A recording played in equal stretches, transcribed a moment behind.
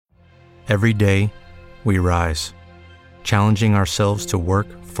Every day, we rise, challenging ourselves to work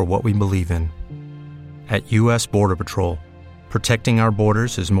for what we believe in. At U.S. Border Patrol, protecting our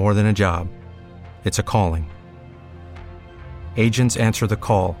borders is more than a job. It's a calling. Agents answer the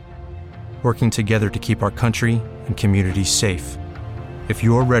call, working together to keep our country and communities safe. If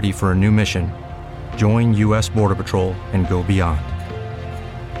you're ready for a new mission, join U.S. Border Patrol and go beyond.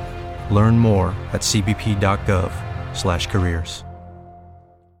 Learn more at cbp.gov/careers.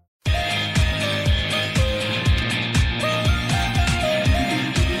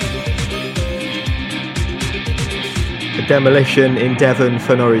 Demolition in Devon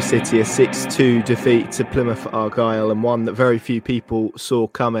for Norwich City, a 6-2 defeat to Plymouth Argyle, and one that very few people saw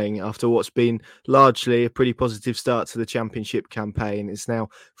coming after what's been largely a pretty positive start to the Championship campaign. It's now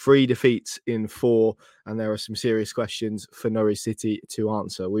 3 defeats in 4, and there are some serious questions for Norwich City to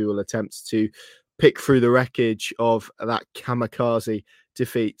answer. We will attempt to pick through the wreckage of that kamikaze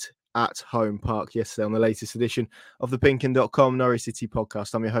defeat at Home Park yesterday on the latest edition of the PinkUn.com Norwich City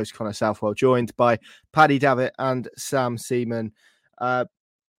podcast. I'm your host, Connor Southwell, joined by Paddy Davitt and Sam Seaman.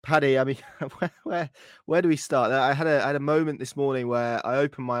 Paddy, I mean, where do we start? I had a moment this morning where I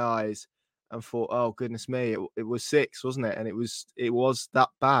opened my eyes and thought, oh, goodness me, it was 6, wasn't it? And it was that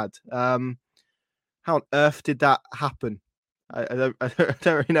bad. How on earth did that happen? I don't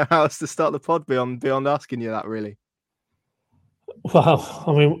really know how else to start the pod beyond asking you that, really. Well,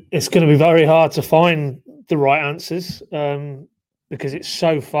 I mean, it's going to be very hard to find the right answers because it's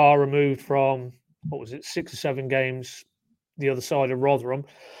so far removed from, 6 or 7 games the other side of Rotherham.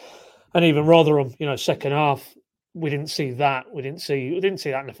 And even Rotherham, second half, we didn't see that. We didn't see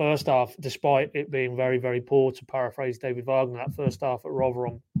that in the first half, despite it being very, very poor, to paraphrase David Wagner, that first half at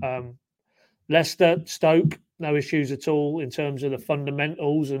Rotherham. Leicester, Stoke, no issues at all in terms of the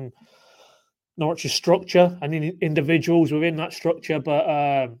fundamentals and Norwich's structure and individuals within that structure,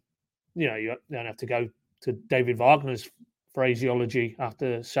 but you don't have to go to David Wagner's phraseology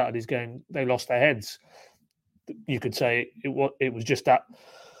after Saturday's game. They lost their heads. You could say it was just that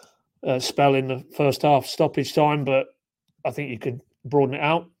spell in the first half, stoppage time, but I think you could broaden it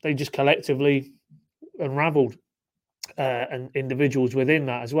out. They just collectively unravelled, and individuals within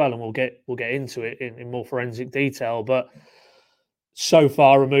that as well. And we'll get into it in more forensic detail, but so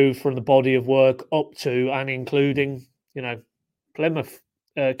far removed from the body of work up to and including, Plymouth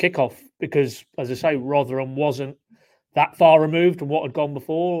kickoff, because, as I say, Rotherham wasn't that far removed from what had gone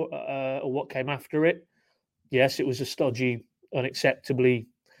before or what came after it. Yes, it was a stodgy, unacceptably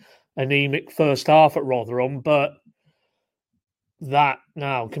anemic first half at Rotherham, but that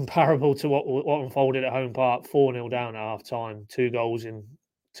now comparable to what unfolded at Home Park, 4-0 down at half time, 2 goals in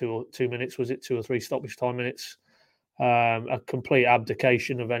 2 minutes, was it 2 or 3 stoppage time minutes? A complete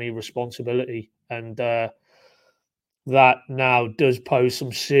abdication of any responsibility, and that now does pose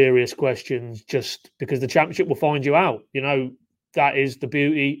some serious questions, just because the Championship will find you out. That is the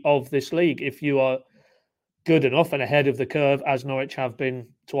beauty of this league. If you are good enough and ahead of the curve, as Norwich have been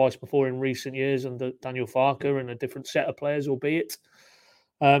twice before in recent years under Daniel Farker and a different set of players, albeit,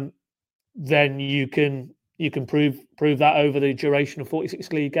 then you can prove that over the duration of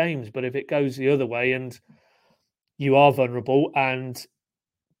 46 league games. But if it goes the other way and you are vulnerable, and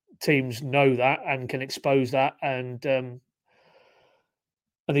teams know that and can expose that, and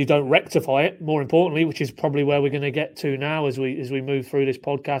you don't rectify it, more importantly, which is probably where we're going to get to now as we move through this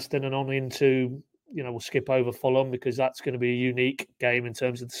podcast and on into, we'll skip over Fulham because that's going to be a unique game in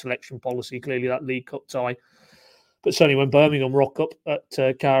terms of the selection policy, clearly that League Cup tie. But certainly when Birmingham rock up at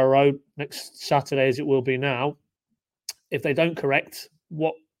Carrow Road next Saturday, as it will be now, if they don't correct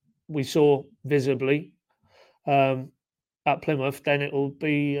what we saw visibly at Plymouth, then it will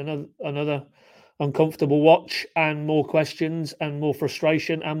be another uncomfortable watch, and more questions and more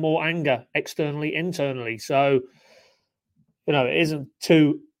frustration and more anger externally, internally. So, it isn't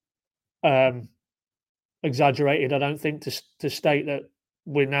too exaggerated, I don't think, to state that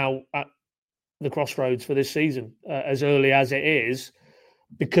we're now at the crossroads for this season, as early as it is,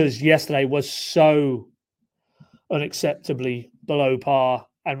 because yesterday was so unacceptably below par.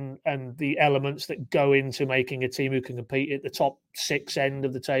 And the elements that go into making a team who can compete at the top 6 end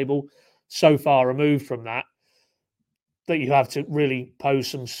of the table so far removed from that you have to really pose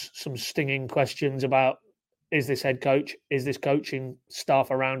some stinging questions about, is this head coach, is this coaching staff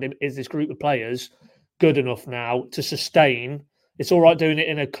around him, is this group of players good enough now to sustain? It's all right doing it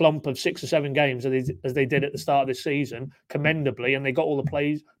in a clump of 6 or 7 games as they did at the start of this season, commendably, and they got all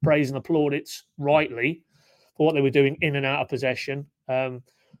the praise and applaudits rightly for what they were doing in and out of possession.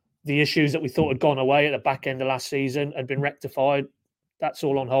 The issues that we thought had gone away at the back end of last season had been rectified. That's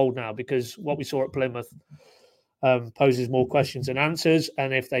all on hold now, because what we saw at Plymouth poses more questions than answers.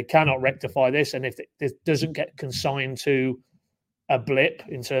 And if they cannot rectify this, and if it doesn't get consigned to a blip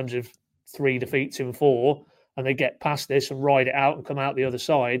in terms of 3 defeats in 4, and they get past this and ride it out and come out the other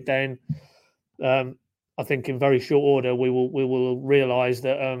side, then I think in very short order we will realise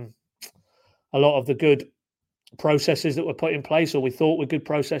that a lot of the good processes that were put in place, or we thought were good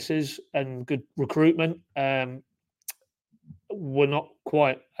processes and good recruitment, were not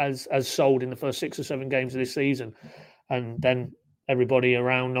quite as sold in the first 6 or 7 games of this season. And then everybody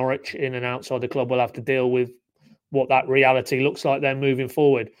around Norwich, in and outside the club, will have to deal with what that reality looks like then moving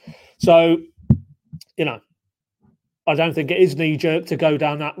forward. So, I don't think it is knee-jerk to go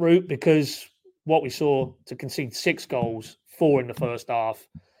down that route, because what we saw, to concede 6 goals, 4 in the first half,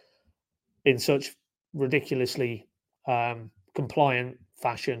 in such ridiculously compliant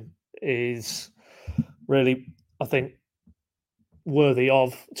fashion, is really, I think, worthy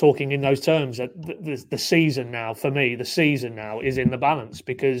of talking in those terms. That the season now, for me, the season now is in the balance,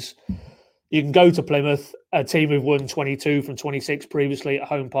 because you can go to Plymouth, a team who've won 22 from 26 previously at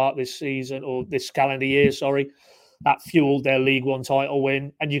home park this season, or this calendar year, sorry, that fueled their League One title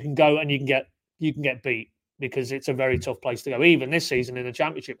win, and you can go and you can get beat, because it's a very tough place to go. Even this season in the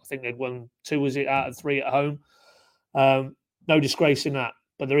Championship, I think they'd won 2 out of 3 at home. No disgrace in that.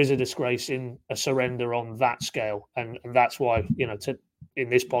 But there is a disgrace in a surrender on that scale. And that's why, in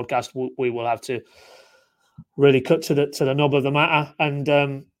this podcast, we will have to really cut to the nub of the matter.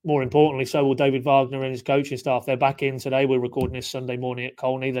 And more importantly, so will David Wagner and his coaching staff. They're back in today. We're recording this Sunday morning at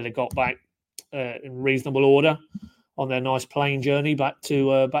Colney. They got back in reasonable order on their nice plane journey back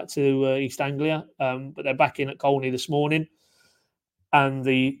to East Anglia. But they're back in at Colney this morning. And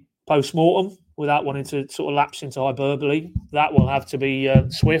the post-mortem, without wanting to sort of lapse into hyperbole, that will have to be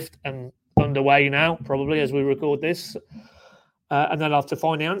swift and underway now, probably, as we record this. And then I'll have to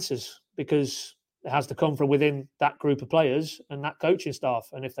find the answers, because it has to come from within that group of players and that coaching staff.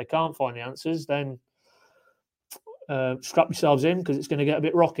 And if they can't find the answers, then strap yourselves in, because it's going to get a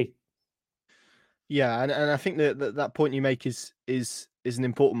bit rocky. Yeah, and I think that point you make is an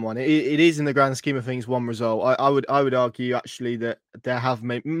important one. It is, in the grand scheme of things, one result. I would argue actually that there have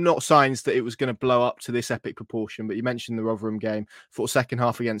maybe not signs that it was going to blow up to this epic proportion. But you mentioned the Rotherham game. For the second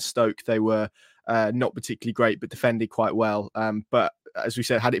half against Stoke, they were not particularly great, but defended quite well. But as we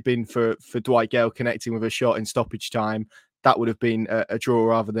said, had it been for Dwight Gale connecting with a shot in stoppage time, that would have been a draw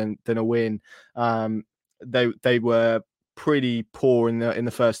rather than a win. They were pretty poor in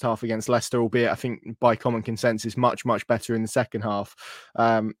the first half against Leicester, albeit I think by common consensus much better in the second half.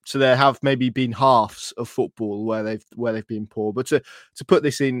 So there have maybe been halves of football where they've been poor. But to put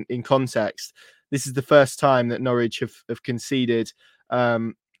this in context, this is the first time that Norwich have conceded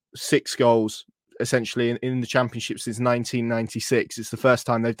 6 goals essentially in the Championship since 1996. It's the first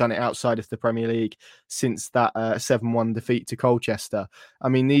time they've done it outside of the Premier League since that 7-1 defeat to Colchester. I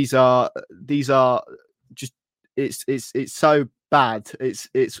mean, these are just it's so bad.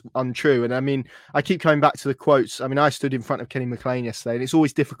 It's untrue. And I mean, I keep coming back to the quotes. I mean, I stood in front of Kenny McLean yesterday, and it's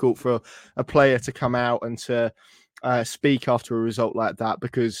always difficult for a player to come out and to speak after a result like that,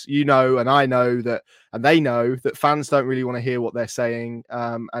 because and I know that, and they know that fans don't really want to hear what they're saying,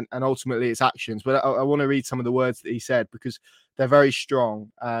 and ultimately it's actions. But I want to read some of the words that he said, because they're very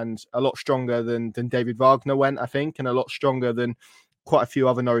strong, and a lot stronger than David Wagner went, I think, and a lot stronger than quite a few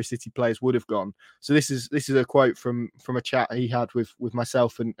other Norwich City players would have gone. So this is a quote from a chat he had with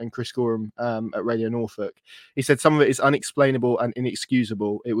myself and Chris Gorham at Radio Norfolk. He said, "Some of it is unexplainable and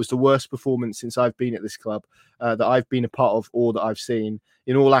inexcusable. It was the worst performance since I've been at this club that I've been a part of or that I've seen.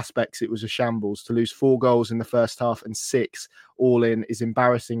 In all aspects, it was a shambles. To lose 4 goals in the first half and 6 all in is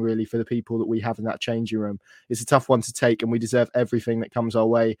embarrassing, really, for the people that we have in that changing room. It's a tough one to take, and we deserve everything that comes our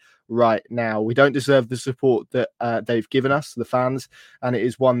way right now. We don't deserve the support that they've given us, the fans, and it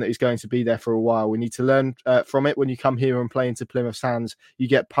is one that is going to be there for a while. We need to learn from it. When you come here and play into Plymouth's hands, you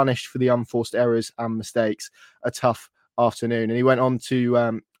get punished for the unforced errors and mistakes. A tough afternoon." And he went on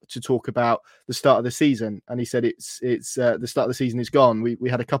to talk about the start of the season, and he said it's the start of the season is gone. We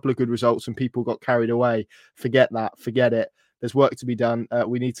had a couple of good results and people got carried away. Forget it. There's work to be done.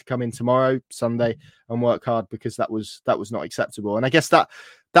 We need to come in tomorrow, Sunday, and work hard, because that was not acceptable. And I guess that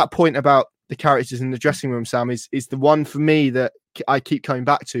point about the characters in the dressing room, Sam, is the one for me that I keep coming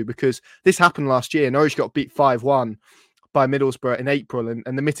back to, because this happened last year. Norwich got beat 5-1 by Middlesbrough in April,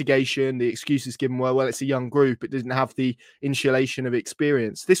 and the mitigation, the excuses given were, well, it's a young group, it didn't have the insulation of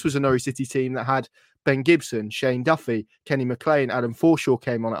experience. This was a Norwich City team that had Ben Gibson, Shane Duffy, Kenny McLean, Adam Forshaw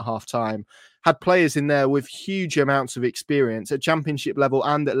came on at half-time, had players in there with huge amounts of experience at Championship level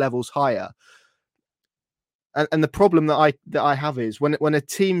and at levels higher. And the problem that I have is when a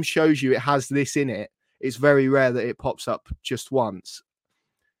team shows you it has this in it, it's very rare that it pops up just once.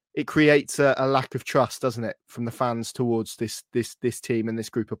 It creates a lack of trust, doesn't it, from the fans towards this team and this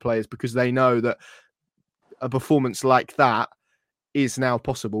group of players, because they know that a performance like that is now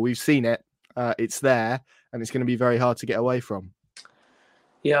possible. We've seen it. It's there, and it's going to be very hard to get away from.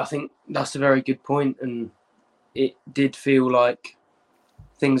 Yeah, I think that's a very good point, and it did feel like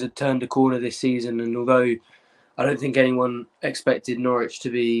things had turned a corner this season. And although I don't think anyone expected Norwich to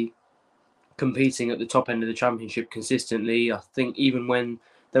be competing at the top end of the Championship consistently, I think even when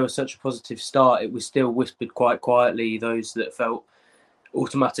there was such a positive start, it was still whispered quite quietly, those that felt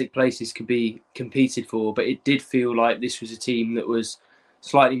automatic places could be competed for. But it did feel like this was a team that was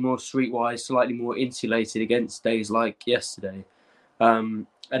slightly more streetwise, slightly more insulated against days like yesterday. And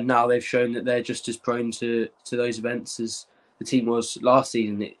now they've shown that they're just as prone to those events as the team was last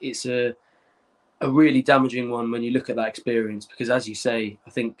season. It's a really damaging one when you look at that experience, because as you say, I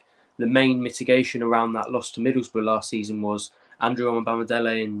think the main mitigation around that loss to Middlesbrough last season was Andrew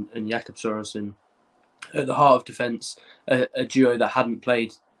Omobamidele and Jakob Sorensen at the heart of defence, a duo that hadn't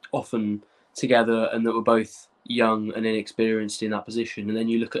played often together and that were both young and inexperienced in that position. And then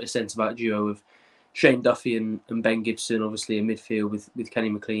you look at a centre-back duo of Shane Duffy and Ben Gibson, obviously in midfield with Kenny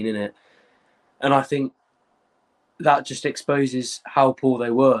McLean in it. And I think that just exposes how poor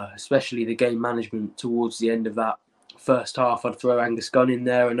they were, especially the game management towards the end of that first half. I'd throw Angus Gunn in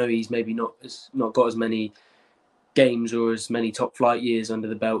there. I know he's maybe not got as many games or as many top flight years under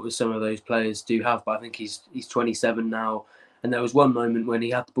the belt as some of those players do have, but I think he's 27 now. And there was one moment when he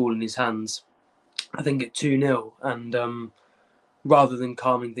had the ball in his hands, I think at 2-0, and rather than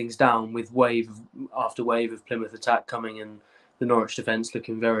calming things down with wave after wave of Plymouth attack coming and the Norwich defence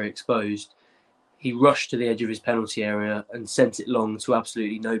looking very exposed, he rushed to the edge of his penalty area and sent it long to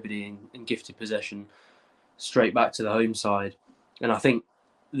absolutely nobody and gifted possession straight back to the home side. And I think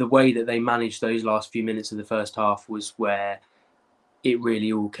the way that they managed those last few minutes of the first half was where it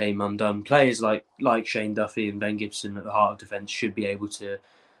really all came undone. Players like Shane Duffy and Ben Gibson at the heart of defence should be able to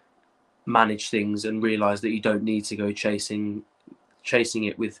manage things and realise that you don't need to go chasing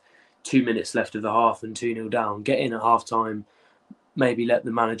it with 2 minutes left of the half and 2-0 down. Get in at half-time, maybe let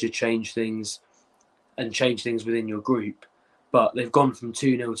the manager change things within your group. But they've gone from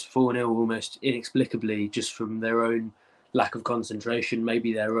 2-0 to 4-0 almost inexplicably, just from their own lack of concentration,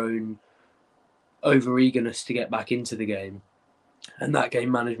 maybe their own over-eagerness to get back into the game. And that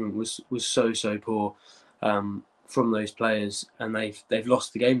game management was so poor from those players, and they've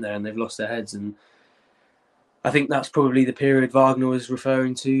lost the game there and they've lost their heads. And I think that's probably the period Wagner was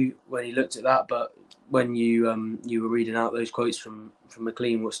referring to when he looked at that. But when you were reading out those quotes from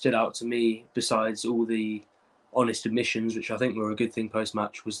McLean, what stood out to me, besides all the honest admissions, which I think were a good thing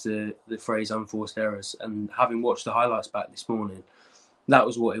post-match, was the phrase unforced errors. And having watched the highlights back this morning, that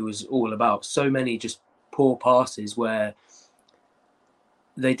was what it was all about. So many just poor passes where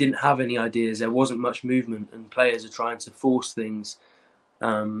they didn't have any ideas, there wasn't much movement, and players are trying to force things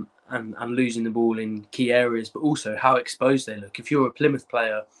and losing the ball in key areas, but also how exposed they look. If you're a Plymouth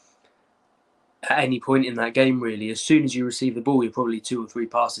player at any point in that game, really, as soon as you receive the ball, you're probably 2 or 3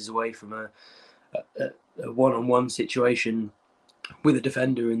 passes away from a one-on-one situation with a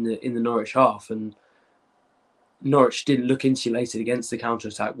defender in the Norwich half, and Norwich didn't look insulated against the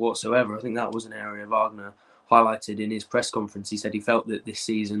counter-attack whatsoever. I think that was an area Wagner highlighted in his press conference. He said he felt that this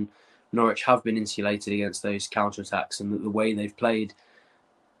season Norwich have been insulated against those counter-attacks, and that the way they've played,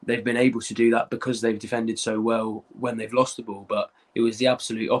 they've been able to do that because they've defended so well when they've lost the ball. But it was the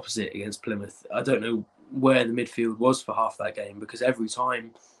absolute opposite against Plymouth. I don't know where the midfield was for half that game, because every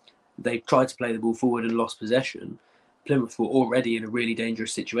time they tried to play the ball forward and lost possession, Plymouth were already in a really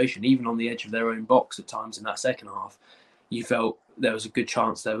dangerous situation, even on the edge of their own box at times in that second half. You felt there was a good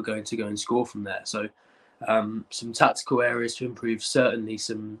chance they were going to go and score from there. So some tactical areas to improve, certainly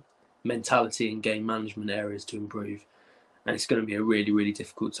some mentality and game management areas to improve. And it's going to be a really, really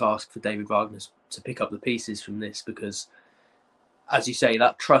difficult task for David Wagner to pick up the pieces from this, because, as you say,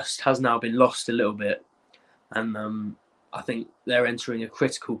 that trust has now been lost a little bit. And I think they're entering a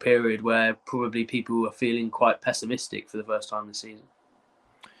critical period where probably people are feeling quite pessimistic for the first time this season.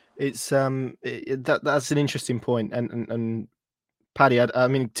 It's that's an interesting point, and Paddy, I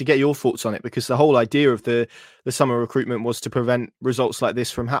mean, to get your thoughts on it, because the whole idea of the summer recruitment was to prevent results like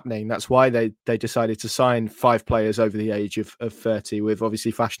this from happening. That's why they decided to sign 5 players over the age of 30, with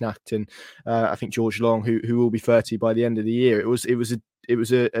obviously Fashnacht and I think George Long, who will be 30 by the end of the year. It was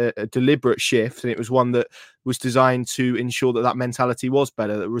a deliberate shift, and it was one that was designed to ensure that mentality was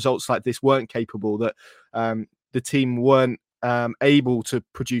better, that results like this weren't capable, that the team weren't able to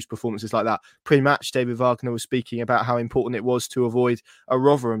produce performances like that. Pre-match, David Wagner was speaking about how important it was to avoid a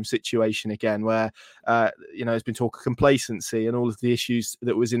Rotherham situation again, where there's been talk of complacency and all of the issues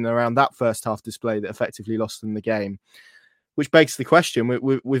that was in and around that first half display that effectively lost them the game. Which begs the question: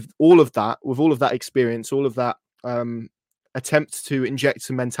 with all of that experience, all of that attempt to inject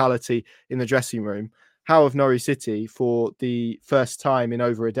some mentality in the dressing room, how have Norwich City, for the first time in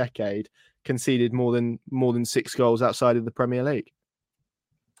over a decade, conceded more than 6 goals outside of the Premier League?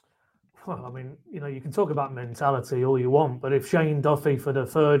 Well, I mean, you can talk about mentality all you want, but if Shane Duffy for the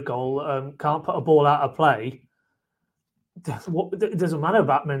third goal can't put a ball out of play, it doesn't matter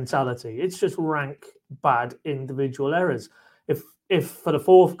about mentality. It's just rank bad individual errors. If for the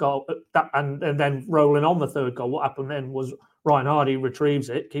fourth goal and then rolling on the third goal, what happened then was Ryan Hardy retrieves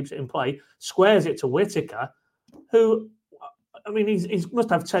it, keeps it in play, squares it to Whittaker, who, I mean, he must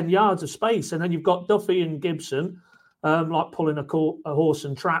have 10 yards of space, and then you've got Duffy and Gibson like pulling a horse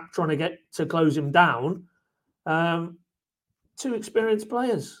and trap, trying to get to close him down. 2 experienced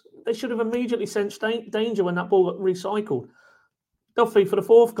players. They should have immediately sensed danger when that ball got recycled. Duffy for the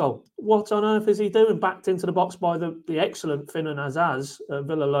fourth goal. What on earth is he doing? Backed into the box by the excellent PinkUn Azaz,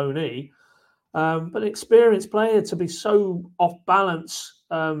 Villa loanee. But an experienced player to be so off balance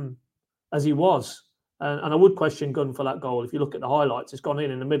as he was. And I would question Gunn for that goal. If you look at the highlights, it's gone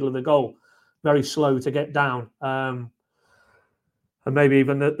in the middle of the goal. Very slow to get down. And maybe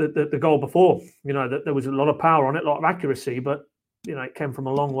even the goal before, that there was a lot of power on it, a lot of accuracy, but, it came from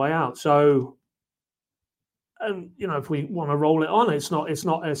a long way out. So, and, if we want to roll it on, it's not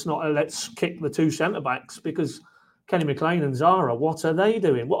a let's kick the 2 centre-backs, because Kenny McLean and Zara, what are they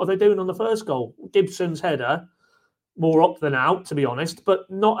doing? What are they doing on the first goal? Gibson's header, more up than out, to be honest, but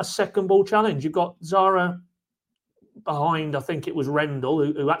not a second ball challenge. You've got Zara behind, I think it was Rendell,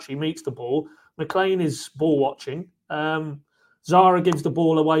 who actually meets the ball. McLean is ball watching. Zara gives the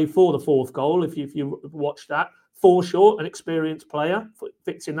ball away for the fourth goal, if you watch that. Foreshort, an experienced player,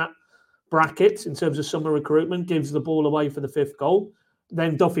 fits in that bracket in terms of summer recruitment, gives the ball away for the 5th goal.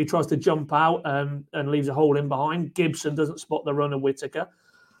 Then Duffy tries to jump out and leaves a hole in behind. Gibson doesn't spot the run of Whittaker.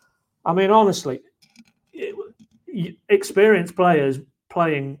 I mean, honestly, experienced players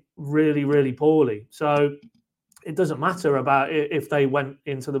playing really, really poorly. So it doesn't matter about if they went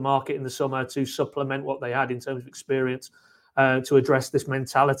into the market in the summer to supplement what they had in terms of experience to address this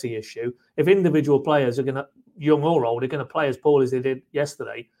mentality issue. If individual players are going to, young or old, are going to play as poorly as they did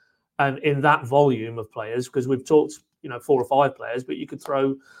yesterday, and in that volume of players, because we've talked, 4 or 5 players, but you could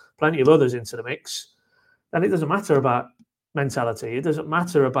throw plenty of others into the mix, then it doesn't matter about mentality. It doesn't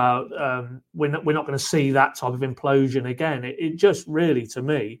matter about we're not going to see that type of implosion again. It just really, to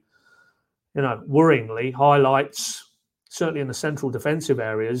me, worryingly highlights, certainly in the central defensive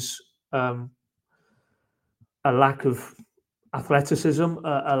areas, a lack of athleticism,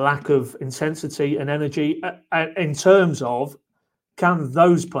 a lack of intensity and energy in terms of, can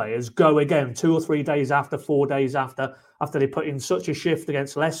those players go again 2 or 3 days after, 4 days after they put in such a shift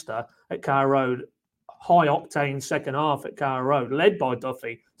against Leicester at Carrow Road, high octane second half at Carrow Road, led by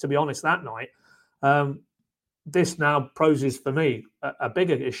Duffy, to be honest, that night. This now poses for me a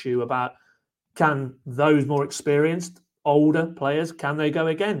bigger issue about, can those more experienced, older players, can they go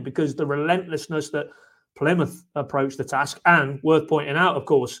again? Because the relentlessness that Plymouth approached the task, and worth pointing out, of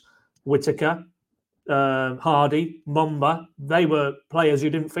course, Whittaker, Hardy, Mumba, they were players who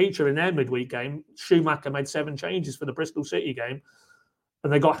didn't feature in their midweek game. Schumacher made 7 changes for the Bristol City game,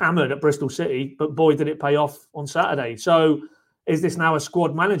 and they got hammered at Bristol City, but boy, did it pay off on Saturday. So is this now a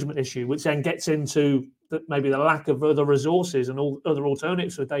squad management issue, which then gets into maybe the lack of other resources and all other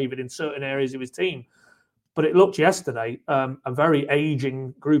alternatives for David in certain areas of his team? But it looked yesterday, a very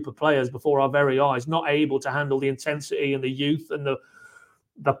aging group of players before our very eyes, not able to handle the intensity and the youth and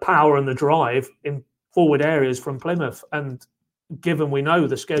the power and the drive in forward areas from Plymouth. And given we know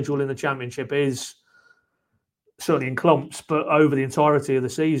the schedule in the Championship is certainly in clumps, but over the entirety of the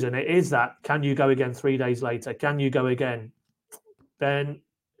season, it is that, can you go again 3 days later? Can you go again? Then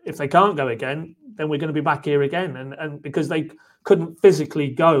if they can't go again, then we're going to be back here again. And because they couldn't physically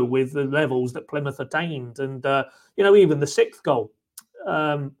go with the levels that Plymouth attained. And, even the 6th goal,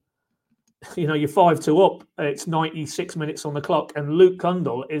 you're 5-2 up. It's 96 minutes on the clock. And Luke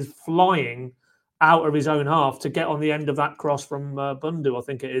Cundle is flying out of his own half to get on the end of that cross from Bundu, I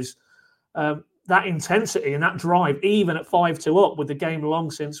think it is. That intensity and that drive, even at 5-2 up with the game long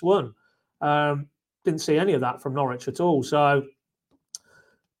since won. Didn't see any of that from Norwich at all. So,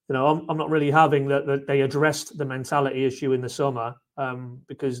 I'm not really having that they addressed the mentality issue in the summer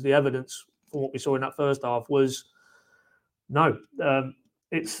because the evidence from what we saw in that first half was no.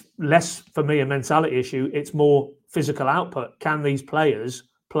 it's less for me a mentality issue. It's more physical output. Can these players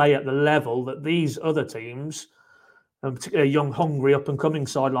play at the level that these other teams, and particularly a young, hungry, up-and-coming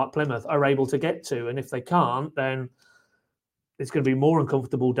side like Plymouth, are able to get to? And if they can't, then it's going to be more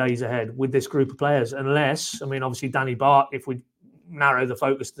uncomfortable days ahead with this group of players. Unless, I mean, obviously Danny Bart, if we narrow the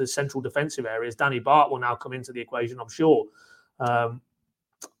focus to the central defensive areas, Danny Bart will now come into the equation, I'm sure.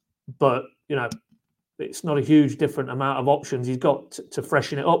 But, you know, it's not a huge different amount of options he's got to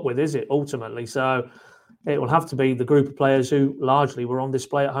freshen it up with, is it, ultimately? So it will have to be the group of players who largely were on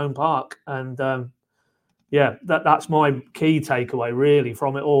display at Home Park. And, that's my key takeaway, really,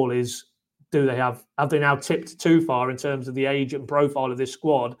 from it all is, have they now tipped too far in terms of the age and profile of this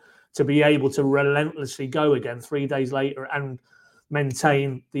squad to be able to relentlessly go again 3 days later and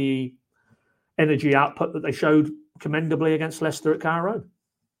maintain the energy output that they showed commendably against Leicester at Carrow Road?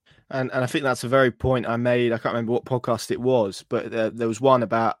 And I think that's a very point I made. I can't remember what podcast it was, but there was one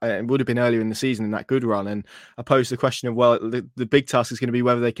about, it would have been earlier in the season in that good run. And I posed the question of, well, the big task is going to be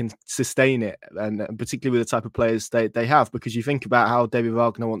whether they can sustain it, and particularly with the type of players they have, because you think about how David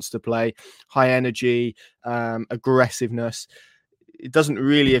Wagner wants to play, high energy, aggressiveness. It doesn't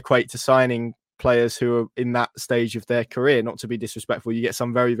really equate to signing players who are in that stage of their career. Not to be disrespectful, you get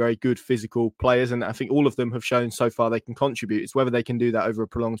some very, very good physical players, and I think all of them have shown so far they can contribute. It's whether they can do that over a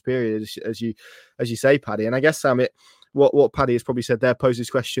prolonged period, as you say, Paddy. And I guess, Sam, what Paddy has probably said there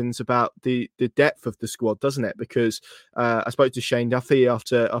poses questions about the depth of the squad, doesn't it? Because I spoke to Shane Duffy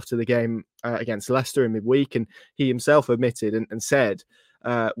after the game against Leicester in midweek, and he himself admitted and said,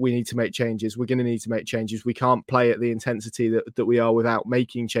 we need to make changes. We're going to need to make changes. We can't play at the intensity that we are without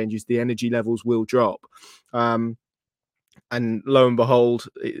making changes. The energy levels will drop. And lo and behold,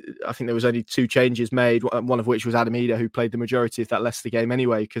 I think there was only 2 changes made, one of which was Adam Eder, who played the majority of that Leicester game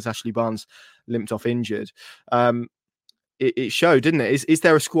anyway, because Ashley Barnes limped off injured. It showed, didn't it? Is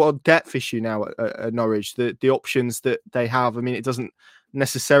there a squad depth issue now at Norwich? The options that they have, I mean, it doesn't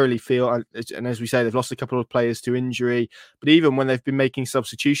necessarily feel, and as we say, they've lost a couple of players to injury, but even when they've been making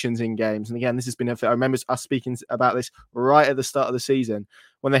substitutions in games, and again, this has been, I remember us speaking about this right at the start of the season,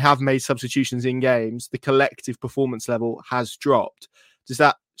 when they have made substitutions in games, the collective performance level has dropped. Does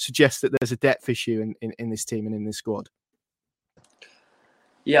that suggest that there's a depth issue in this team and in this squad?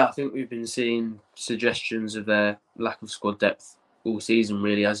 Yeah, I think we've been seeing suggestions of their lack of squad depth all season,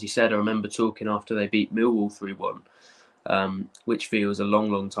 really. As you said, I remember talking after they beat Millwall 3-1, which feels a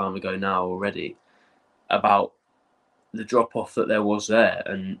long, long time ago now already, about the drop-off that there was there.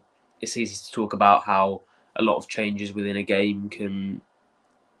 And it's easy to talk about how a lot of changes within a game can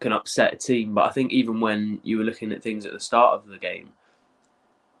upset a team. But I think even when you were looking at things at the start of the game,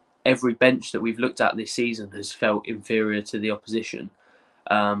 every bench that we've looked at this season has felt inferior to the opposition,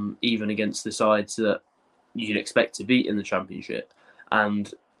 even against the sides that you'd expect to beat in the Championship.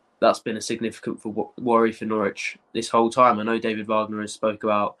 And that's been a significant worry for Norwich this whole time. I know David Wagner has spoke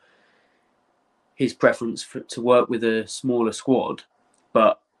about his preference to work with a smaller squad,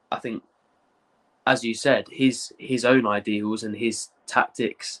 but I think, as you said, his own ideals and his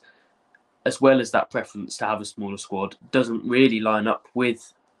tactics, as well as that preference to have a smaller squad, doesn't really line up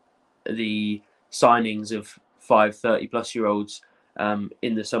with the signings of 5 30-plus-year-olds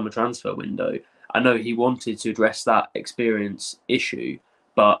in the summer transfer window. I know he wanted to address that experience issue,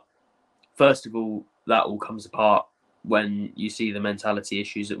 but first of all, that all comes apart when you see the mentality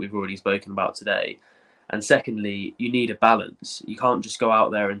issues that we've already spoken about today. And secondly, you need a balance. You can't just go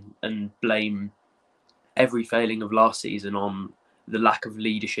out there and blame every failing of last season on the lack of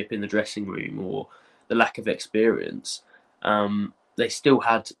leadership in the dressing room or the lack of experience. They still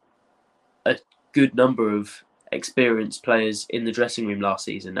had a good number of experienced players in the dressing room last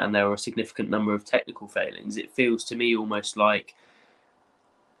season, and there were a significant number of technical failings. It feels to me almost like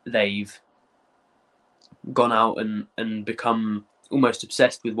they've gone out and become almost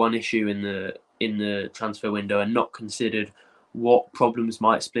obsessed with one issue in the transfer window and not considered what problems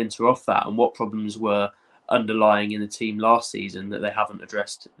might splinter off that and what problems were underlying in the team last season that they haven't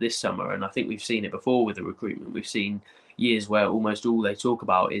addressed this summer. And I think we've seen it before with the recruitment. We've seen years where almost all they talk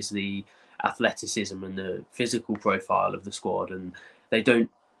about is the athleticism and the physical profile of the squad, and they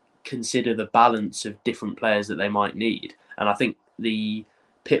don't consider the balance of different players that they might need. And I think the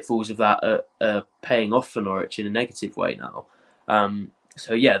pitfalls of that are paying off for Norwich in a negative way now.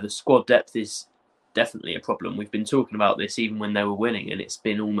 So yeah, the squad depth is definitely a problem. We've been talking about this even when they were winning, and it's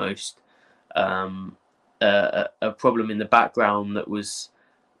been almost a problem in the background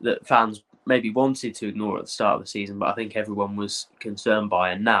that fans maybe wanted to ignore at the start of the season, but I think everyone was concerned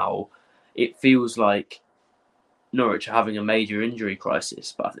by. And now it feels like Norwich are having a major injury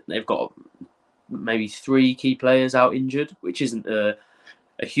crisis, but I think they've got maybe 3 key players out injured, which isn't a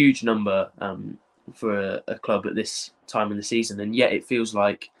a huge number for a club at this time in the season, and yet it feels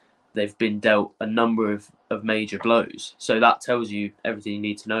like they've been dealt a number of major blows. So that tells you everything you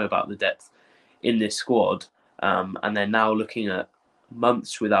need to know about the depth in this squad. And they're now looking at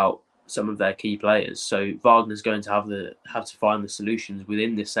months without some of their key players. So Wagner's going to have to find the solutions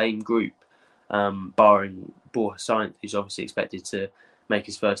within the same group, barring Borja, who's obviously expected to make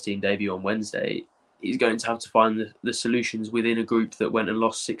his first team debut on Wednesday. He's going to have to find the solutions within a group that went and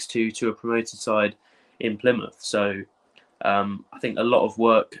lost 6-2 to a promoted side in Plymouth. So I think a lot of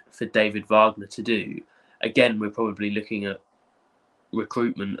work for David Wagner to do. Again, we're probably looking at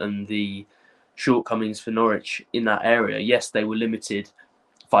recruitment and the shortcomings for Norwich in that area. Yes, they were limited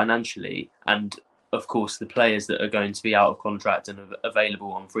financially, and of course the players that are going to be out of contract and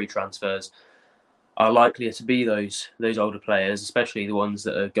available on free transfers are likelier to be those older players, especially the ones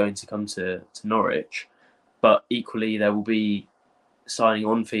that are going to come to Norwich. But equally, there will be signing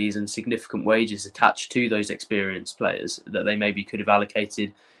on fees and significant wages attached to those experienced players that they maybe could have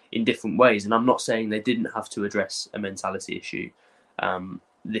allocated in different ways. And I'm not saying they didn't have to address a mentality issue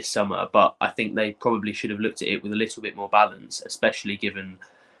this summer, but I think they probably should have looked at it with a little bit more balance, especially given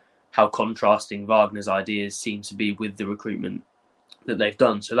how contrasting Wagner's ideas seem to be with the recruitment that they've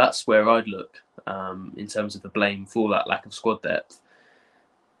done. So that's where I'd look in terms of the blame for that lack of squad depth.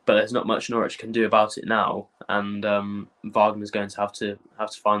 But there's not much Norwich can do about it now, and Wagner's going to have to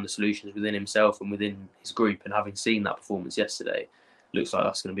find the solutions within himself and within his group. And having seen that performance yesterday, looks like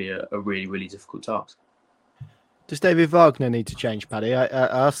that's going to be a really, really difficult task. Does David Wagner need to change, Paddy? I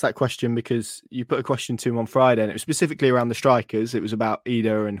asked that question because you put a question to him on Friday, and it was specifically around the strikers. It was about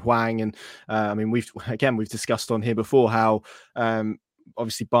Ida and Hwang, and I mean, we've discussed on here before how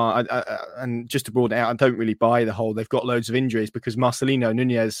obviously, and just to broaden it out, I don't really buy the whole they've got loads of injuries, because Marcelino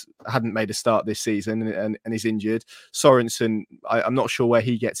Nunez hadn't made a start this season and is injured. Sorensen, I'm not sure where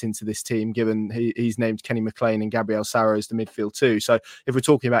he gets into this team, given he's named Kenny McLean and Gabriel Sara as the midfield too. So if we're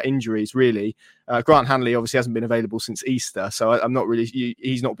talking about injuries, really, Grant Hanley obviously hasn't been available since Easter, so I'm not really,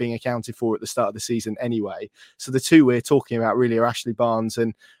 he's not being accounted for at the start of the season anyway. So the two we're talking about really are Ashley Barnes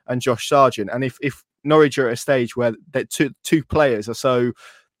and Josh Sargent. And if Norwich are at a stage where two players are so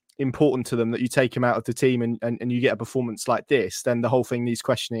important to them that you take them out of the team and you get a performance like this, then the whole thing needs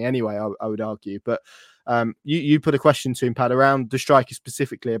questioning anyway, I would argue. But you put a question to him, Pad, around the strikers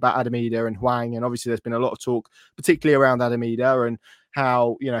specifically, about Adam Ida and Hwang, and obviously there's been a lot of talk, particularly around Adam Ida and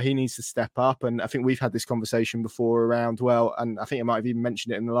how, you know, he needs to step up. And I think we've had this conversation before around, well, and I think I might have even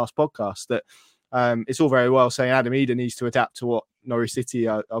mentioned it in the last podcast, that it's all very well saying Adam Ida needs to adapt to what Norwich City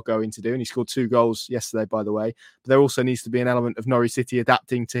are going to do. And he scored 2 goals yesterday, by the way. But there also needs to be an element of Norwich City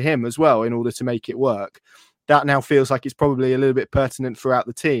adapting to him as well in order to make it work. That now feels like it's probably a little bit pertinent throughout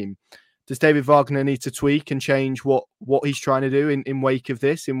the team. Does David Wagner need to tweak and change what he's trying to do in wake of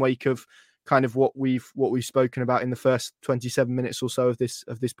this, in wake of kind of what we've spoken about in the first 27 minutes or so of this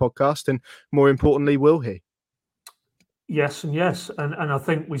podcast? And more importantly, will he? Yes and yes. And I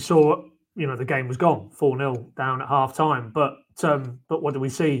think we saw, you know, the game was gone 4-0 down at half time. But what do we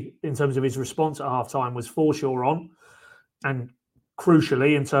see in terms of his response at half time was Forshaw on. And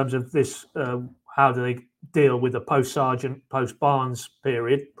crucially, in terms of this, how do they deal with the post-Sargent, post-Barnes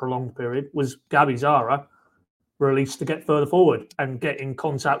period, prolonged period, was Gabi Zara released to get further forward and get in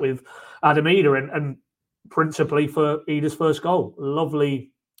contact with Adam Ida, and principally for Ida's first goal.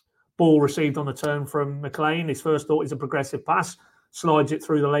 Lovely ball received on the turn from McLean. His first thought is a progressive pass, slides it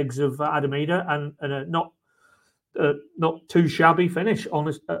through the legs of Adam Ida, and a not too shabby finish.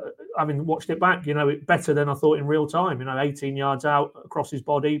 Honest, having watched it back, you know, better than I thought in real time. You know, 18 yards out across his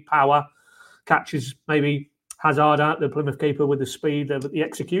body, power, catches maybe Hazard out, the Plymouth keeper, with the speed of the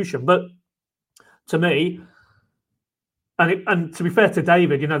execution. But to me, and to be fair to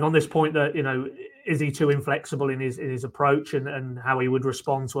David, you know, on this point that, you know, is he too inflexible in his approach and how he would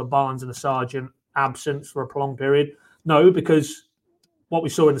respond to a Barnes and a Sargent absence for a prolonged period? No, because what we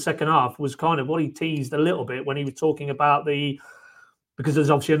saw in the second half was kind of what he teased a little bit when he was talking about because there's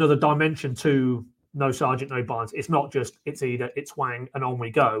obviously another dimension to no Sargent, no Barnes. It's not just it's Ida, it's Hwang, and on we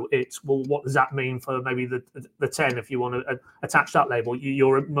go. It's, well, what does that mean for maybe the 10, if you want to attach that label?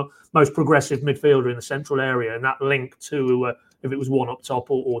 You're most progressive midfielder in the central area, and that link to if it was 1 up top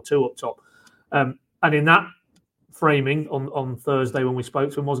or 2 up top. And in that framing on Thursday when we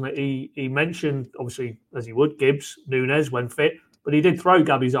spoke to him, wasn't it? He mentioned, obviously, as he would, Gibbs, Nunez when fit, but he did throw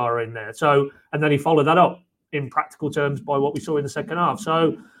Gabi Zara in there. So, and then he followed that up in practical terms by what we saw in the second half.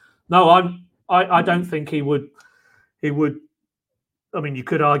 So, no, I don't think he would. I mean, you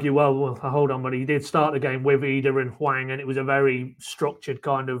could argue, well, hold on, but he did start the game with Ida and Hwang, and it was a very structured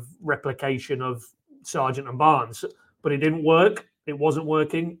kind of replication of Sargent and Barnes, but it didn't work. it wasn't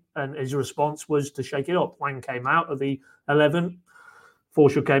working, and his response was to shake it up. Wang came out of the 11,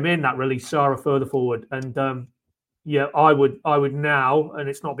 Forshaw came in, that released Sarah further forward. And I would now, and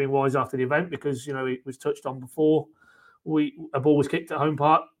it's not been wise after the event because, it was touched on before, a ball was kicked at home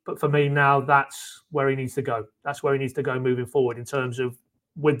park. But for me now, that's where he needs to go. That's where he needs to go moving forward in terms of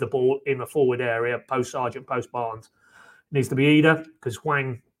with the ball in the forward area, post Sargent, post Barnes. It needs to be Ida because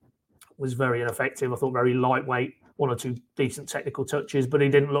Wang was very ineffective. I thought very lightweight, one or two decent technical touches, but he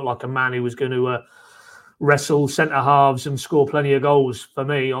didn't look like a man who was going to wrestle centre halves and score plenty of goals for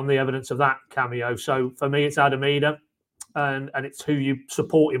me on the evidence of that cameo. So for me, it's Adam Ida, and it's who you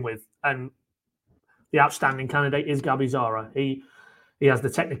support him with. And the outstanding candidate is Gabby Zara. He has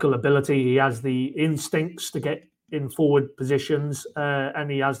the technical ability, he has the instincts to get in forward positions, and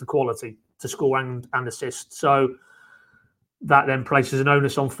he has the quality to score and assist. So that then places an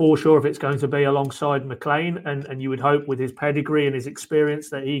onus on Forshaw if it's going to be alongside McLean, and you would hope with his pedigree and his experience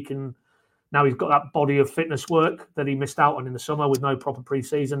that he can. Now he's got that body of fitness work that he missed out on in the summer with no proper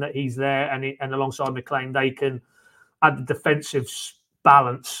pre-season, that he's there, and alongside McLean, they can add the defensive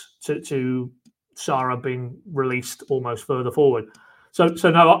balance to Sarah being released almost further forward. So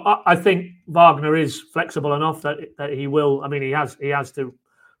no, I think Wagner is flexible enough that he will. I mean, he has to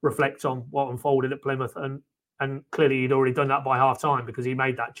reflect on what unfolded at Plymouth, and clearly he'd already done that by half time because he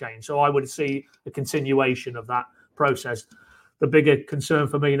made that change. So I would see a continuation of that process. The bigger concern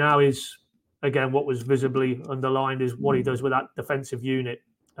for me now is, again, what was visibly underlined is what he does with that defensive unit.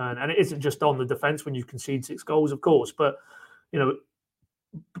 And it isn't just on the defence when you concede 6 goals, of course, but,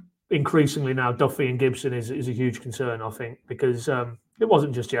 increasingly now Duffy and Gibson is a huge concern, I think, because it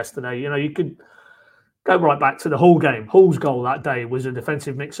wasn't just yesterday. You could go right back to the Hull game. Hull's goal that day was a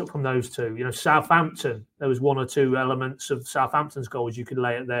defensive mix-up from those two. Southampton, there was one or two elements of Southampton's goals you could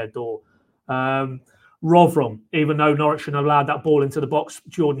lay at their door. Rotherham, even though Norwich shouldn't have allowed that ball into the box,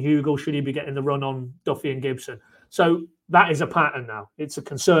 Jordan Hugill, should he be getting the run on Duffy and Gibson? So that is a pattern now. It's a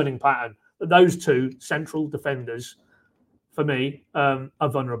concerning pattern. But those two central defenders, for me, are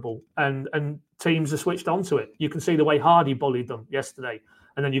vulnerable. And teams are switched onto it. You can see the way Hardy bullied them yesterday.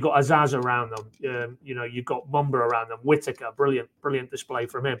 And then you've got Azaz around them. You've got Mumba around them. Whittaker, brilliant display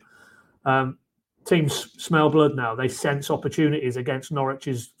from him. Teams smell blood now. They sense opportunities against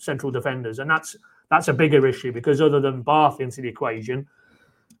Norwich's central defenders. And that's a bigger issue because other than Bath into the equation,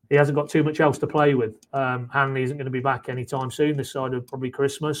 he hasn't got too much else to play with. Hanley isn't going to be back anytime soon, this side of probably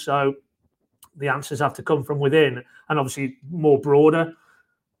Christmas. So the answers have to come from within. And obviously more broader,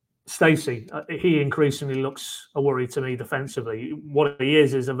 Stacey, he increasingly looks a worry to me defensively. What he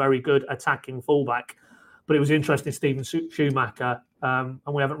is a very good attacking fullback. But it was interesting, Stephen Schumacher, and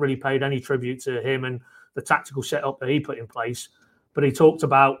we haven't really paid any tribute to him and the tactical setup that he put in place. But he talked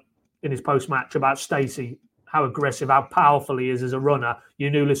about, in his post-match, about Stacey, how aggressive, how powerful he is as a runner. You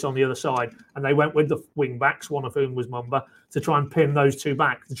knew this on the other side. And they went with the wing-backs, one of whom was Mumba, to try and pin those two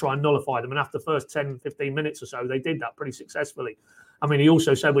back, to try and nullify them. And after the first 10, 15 minutes or so, they did that pretty successfully. I mean, he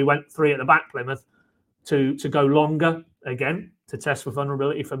also said we went 3 at the back, Plymouth, to go longer, again, to test for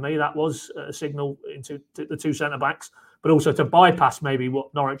vulnerability. For me, that was a signal into the 2 centre-backs, but also to bypass maybe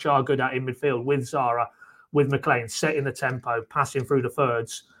what Norwich are good at in midfield with Zara, with McLean, setting the tempo, passing through the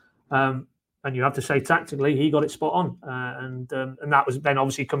thirds. And you have to say tactically, he got it spot on. And that was then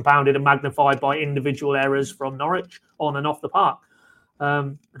obviously compounded and magnified by individual errors from Norwich on and off the park.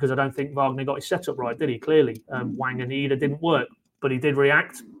 Because I don't think Wagner got his setup right, did he? Clearly, Wang and Ida didn't work, but he did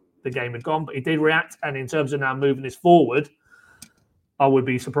react. The game had gone, but he did react. And in terms of now moving this forward, I would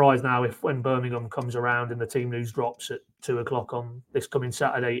be surprised now if when Birmingham comes around and the team news drops at 2:00 on this coming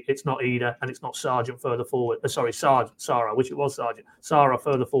Saturday, it's not Ida and it's not Sargent further forward. Sarah, which it was Sargent. Sarah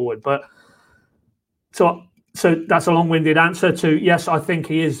further forward. But so that's a long-winded answer to, yes, I think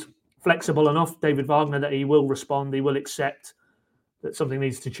he is flexible enough, David Wagner, that he will respond, he will accept that something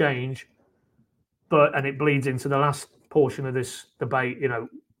needs to change. And it bleeds into the last portion of this debate,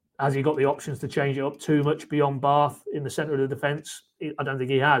 has he got the options to change it up too much beyond Bath in the centre of the defence? I don't think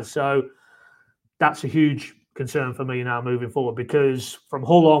he has. So that's a huge concern for me now moving forward, because from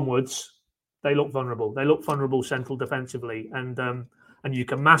Hull onwards, they look vulnerable. They look vulnerable central defensively, and you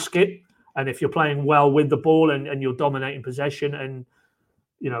can mask it. And if you're playing well with the ball and you're dominating possession, and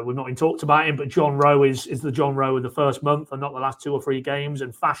we've not even talked about him, but John Rowe is the John Rowe of the first month and not the last 2 or 3 games.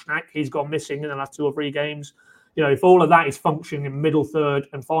 And Fashnak, he's gone missing in the last 2 or 3 games. If all of that is functioning in middle third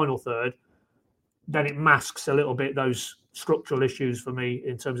and final third, then it masks a little bit those structural issues for me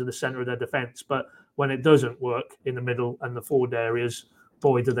in terms of the centre of their defence. But when it doesn't work in the middle and the forward areas,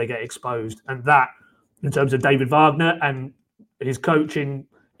 boy, do they get exposed. And that, in terms of David Wagner and his coaching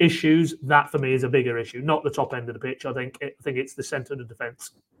issues, that for me is a bigger issue, not the top end of the pitch. I think it's the centre of the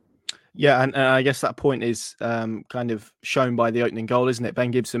defence. Yeah, and I guess that point is kind of shown by the opening goal, isn't it? Ben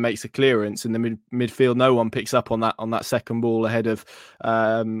Gibson makes a clearance in the midfield. No one picks up on that second ball ahead of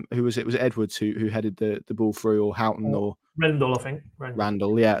who was it? Was it Edwards who headed the ball through, or Houghton, or Randall, I think.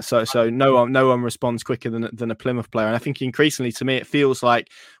 Randall, yeah. So no one responds quicker than a Plymouth player. And I think increasingly, to me, it feels like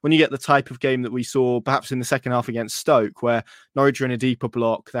when you get the type of game that we saw perhaps in the second half against Stoke, where Norwich are in a deeper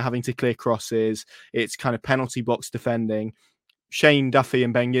block, they're having to clear crosses, it's kind of penalty box defending. Shane Duffy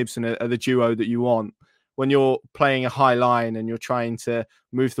and Ben Gibson are the duo that you want. When you're playing a high line and you're trying to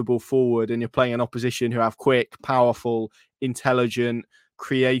move the ball forward and you're playing an opposition who have quick, powerful, intelligent,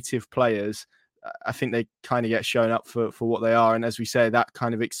 creative players, I think they kind of get shown up for what they are. And as we say, that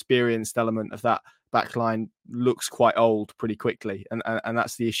kind of experienced element of that back line looks quite old pretty quickly. And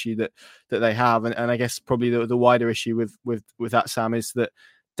that's the issue that they have. And I guess probably the wider issue with that, Sam, is that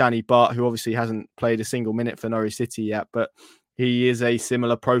Danny Bart, who obviously hasn't played a single minute for Norwich City yet, but he is a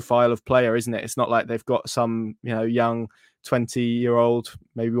similar profile of player, isn't it? It's not like they've got some, young 20-year-old,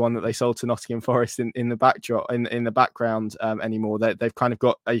 maybe one that they sold to Nottingham Forest in the backdrop, in the background anymore. They've kind of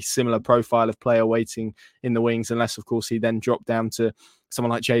got a similar profile of player waiting in the wings, unless, of course, he then dropped down to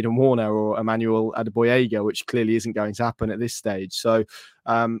someone like Jayden Warner or Emmanuel Adebayor, which clearly isn't going to happen at this stage. So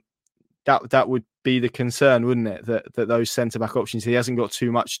that would be the concern, wouldn't it? That those centre-back options, he hasn't got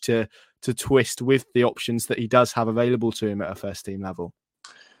too much to twist with the options that he does have available to him at a first-team level.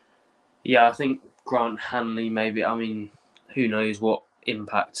 Yeah, I think Grant Hanley maybe. I mean, who knows what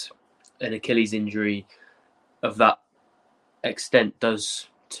impact an Achilles injury of that extent does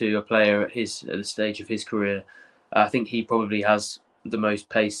to a player at the stage of his career. I think he probably has the most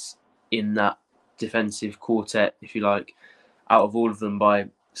pace in that defensive quartet, if you like, out of all of them by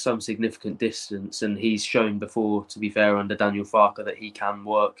some significant distance. And he's shown before, to be fair, under Daniel Farke, that he can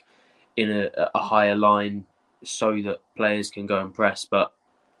work in a higher line so that players can go and press. But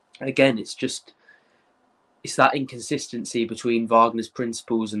again, it's that inconsistency between Wagner's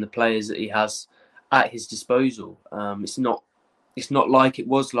principles and the players that he has at his disposal. It's not like it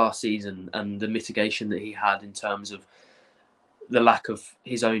was last season, and the mitigation that he had in terms of the lack of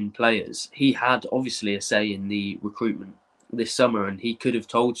his own players. He had obviously a say in the recruitment this summer, and he could have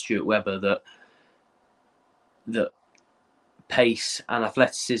told Stuart Webber that pace and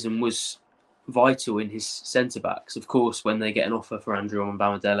athleticism was vital in his centre-backs. Of course, when they get an offer for Andrew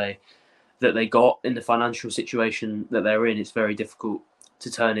Mbamidele that they got in the financial situation that they're in, it's very difficult to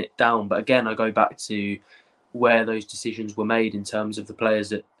turn it down. But again, I go back to where those decisions were made in terms of the players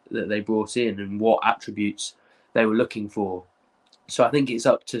that they brought in and what attributes they were looking for. So I think it's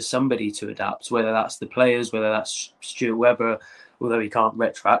up to somebody to adapt, whether that's the players, whether that's Stuart Webber, although he can't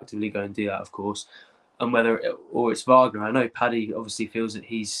retroactively go and do that, of course, and or it's Wagner. I know Paddy obviously feels that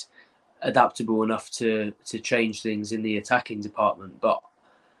he's adaptable enough to change things in the attacking department, but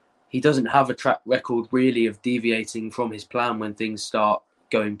he doesn't have a track record really of deviating from his plan when things start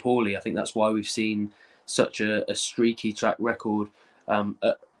going poorly. I think that's why we've seen such a streaky track record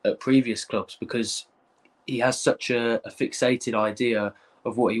at previous clubs, because he has such a fixated idea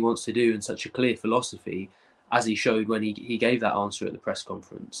of what he wants to do and such a clear philosophy, as he showed when he gave that answer at the press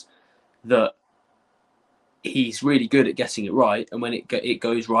conference, that he's really good at getting it right. And when it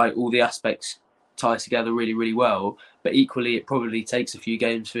goes right, all the aspects tie together really, really well. But equally, it probably takes a few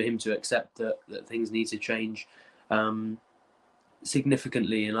games for him to accept that things need to change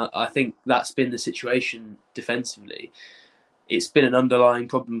significantly. And I think that's been the situation defensively. It's been an underlying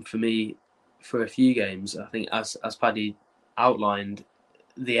problem for me for a few games. I think as Paddy outlined,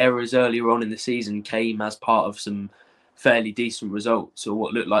 the errors earlier on in the season came as part of some fairly decent results, or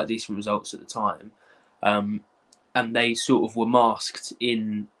what looked like decent results at the time. And they sort of were masked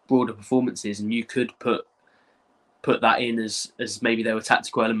in broader performances, and you could put that in as maybe there were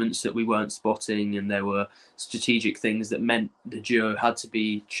tactical elements that we weren't spotting, and there were strategic things that meant the duo had to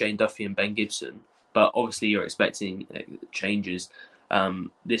be Shane Duffy and Ben Gibson. But obviously you're expecting changes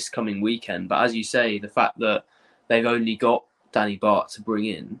this coming weekend. But as you say, the fact that they've only got Danny Bart to bring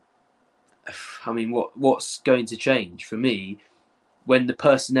in, I mean, what's going to change? For me, when the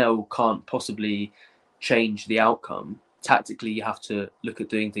personnel can't possibly change the outcome, tactically you have to look at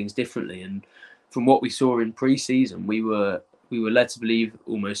doing things differently. And from what we saw in pre-season, we were led to believe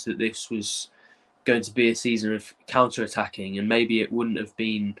almost that this was going to be a season of counter-attacking, and maybe it wouldn't have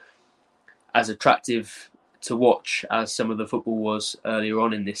been as attractive to watch as some of the football was earlier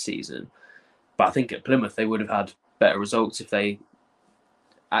on in this season. But I think at Plymouth they would have had better results if they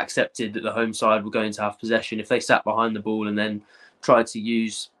accepted that the home side were going to have possession, if they sat behind the ball and then tried to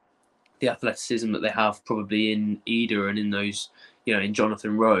use the athleticism that they have probably in Ida and in those in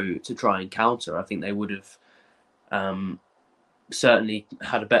Jonathan Rowe to try and counter, I think they would have certainly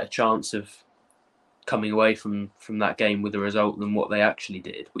had a better chance of coming away from that game with a result than what they actually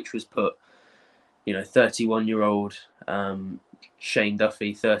did, which was put 31-year-old Shane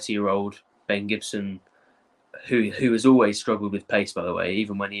Duffy, 30-year-old Ben Gibson, who has always struggled with pace, by the way.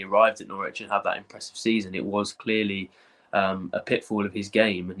 Even when he arrived at Norwich and had that impressive season, it was clearly a pitfall of his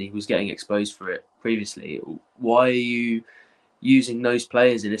game, and he was getting exposed for it previously. Why are you using those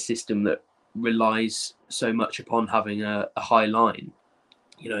players in a system that relies so much upon having a high line?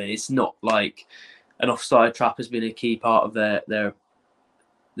 It's not like an offside trap has been a key part of their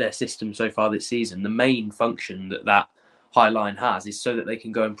system so far this season. The main function that high line has is so that they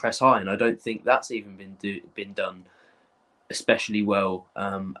can go and press high, and I don't think that's even been done especially well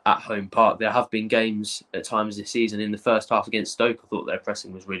at Home Park. There have been games at times this season in the first half against Stoke. I thought their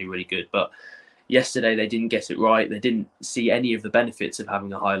pressing was really, really good, but yesterday they didn't get it right. They didn't see any of the benefits of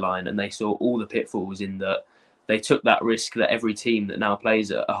having a high line, and they saw all the pitfalls in that they took that risk that every team that now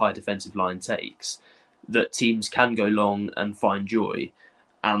plays a high defensive line takes, that teams can go long and find joy,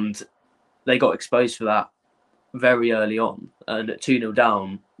 and they got exposed for that very early on. And at 2-0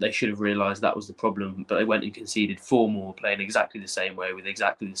 down, they should have realised that was the problem, but they went and conceded 4 more, playing exactly the same way with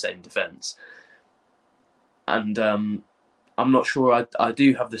exactly the same defence. And I'm not sure I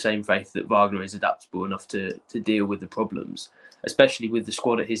do have the same faith that Wagner is adaptable enough to deal with the problems, especially with the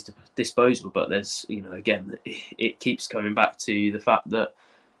squad at his disposal. But there's, again, it keeps coming back to the fact that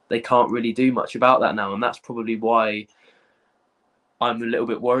they can't really do much about that now, and that's probably why I'm a little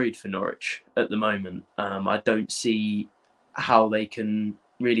bit worried for Norwich at the moment. I don't see how they can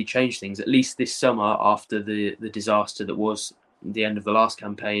really change things. At least this summer, after the disaster that was the end of the last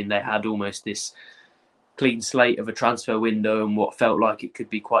campaign, they had almost this clean slate of a transfer window and what felt like it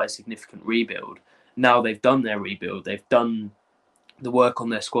could be quite a significant rebuild. Now they've done their rebuild. They've done the work on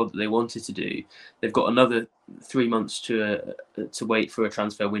their squad that they wanted to do. They've got another 3 months to wait for a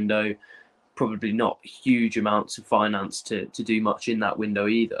transfer window. Probably not huge amounts of finance to do much in that window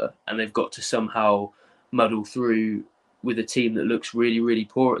either. And they've got to somehow muddle through with a team that looks really, really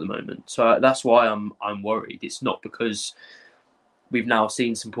poor at the moment. So that's why I'm worried. It's not because we've now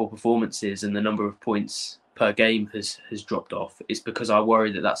seen some poor performances and the number of points per game has dropped off. It's because I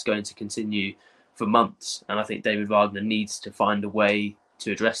worry that that's going to continue for months. And I think David Wagner needs to find a way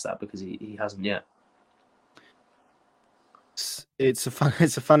to address that, because he hasn't yet. It's a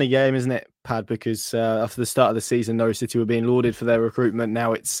funny game, isn't it, Pad? Because after the start of the season, Norwich City were being lauded for their recruitment.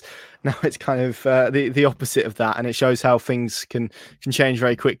 Now it's kind of the opposite of that, and it shows how things can change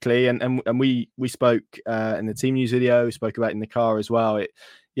very quickly. And we spoke in the team news video, we spoke about it in the car as well.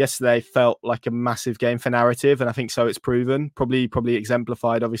 Yesterday felt like a massive game for narrative, and I think so it's proven. Probably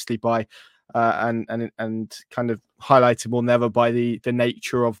exemplified, obviously, by and kind of highlighted more than ever by the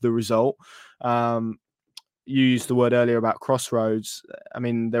nature of the result. You used the word earlier about crossroads. I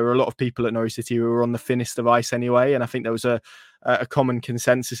mean, there were a lot of people at Norwich City who were on the thinnest of ice anyway, and I think there was a common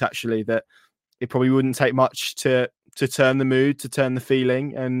consensus actually that it probably wouldn't take much to turn the mood, to turn the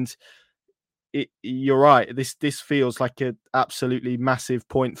feeling. And you're right. This feels like an absolutely massive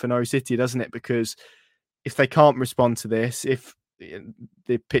point for Norwich City, doesn't it? Because if they can't respond to this, if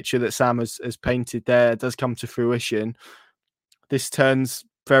the picture that Sam has painted there does come to fruition, this turns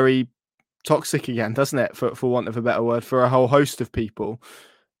very toxic again, doesn't it? For want of a better word, for a whole host of people.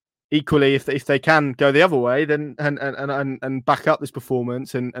 Equally, if they can go the other way, then and back up this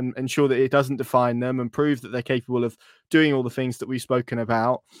performance and ensure that it doesn't define them and prove that they're capable of doing all the things that we've spoken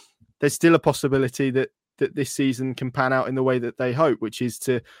about, there's still a possibility that this season can pan out in the way that they hope, which is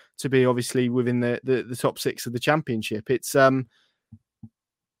to be obviously within the top 6 of the Championship. It's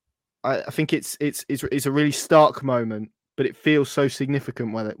I think it's a really stark moment, but it feels so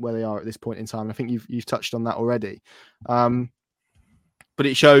significant where they are at this point in time. I think you've touched on that already. But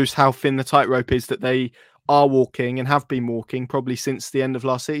it shows how thin the tightrope is that they are walking and have been walking probably since the end of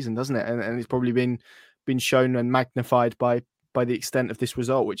last season, doesn't it? And it's probably been shown and magnified by the extent of this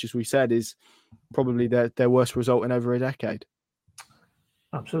result, which, as we said, is probably their worst result in over a decade.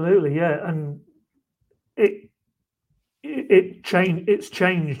 Absolutely, yeah. And it's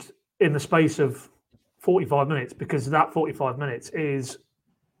changed in the space of 45 minutes, because that 45 minutes is,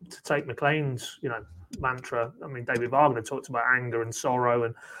 to take McLean's, mantra. I mean, David Wagner talked about anger and sorrow,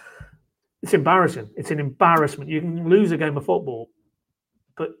 and it's embarrassing. It's an embarrassment. You can lose a game of football,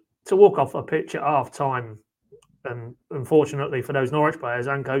 but to walk off a pitch at half time, and unfortunately for those Norwich players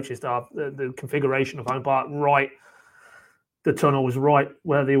and coaching staff, the configuration of Home Park, the tunnel was right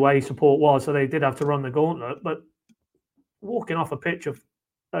where the away support was, so they did have to run the gauntlet. But walking off a pitch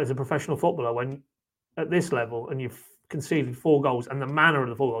as a professional footballer when at this level, and you've conceded 4 goals and the manner of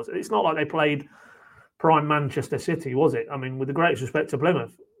the 4 goals. It's not like they played prime Manchester City, was it? I mean, with the greatest respect to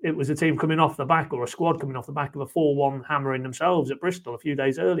Plymouth, it was a team coming off the back, or a squad coming off the back of a 4-1 hammering themselves at Bristol a few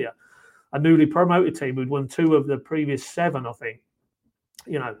days earlier. A newly promoted team who'd won 2 of the previous 7, I think.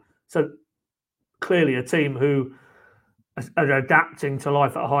 So clearly a team who are adapting to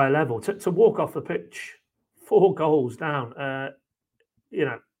life at a higher level. To walk off the pitch 4 goals down,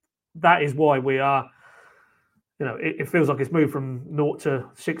 that is why we are, it feels like it's moved from 0 to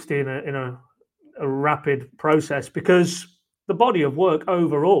 60 in a rapid process, because the body of work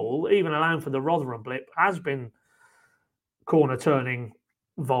overall, even allowing for the Rotherham blip, has been corner turning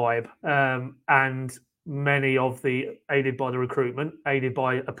vibe, and many of the, aided by the recruitment, aided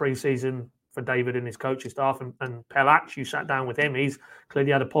by a pre-season for David and his coaching staff, and Pelach, you sat down with him, he's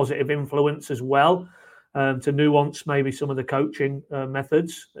clearly had a positive influence as well, to nuance maybe some of the coaching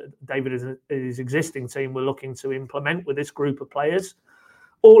methods David and his existing team were looking to implement with this group of players.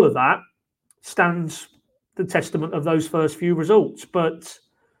 All of that stands the testament of those first few results. But,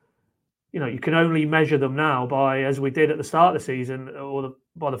 you can only measure them now by, as we did at the start of the season, or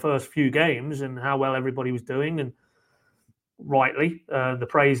by the first few games and how well everybody was doing, and rightly, the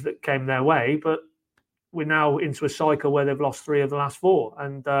praise that came their way. But we're now into a cycle where they've lost 3 of the last 4.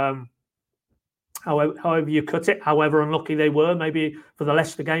 And however you cut it, however unlucky they were, maybe for the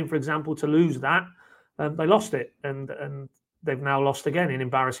Leicester game, for example, to lose that, they lost it. And they've now lost again in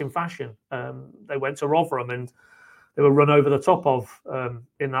embarrassing fashion. They went to Rotherham and they were run over the top of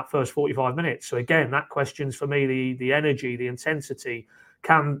in that first 45 minutes. So again, that questions for me the energy, the intensity.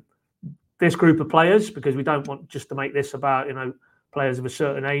 Can this group of players, because we don't want just to make this about players of a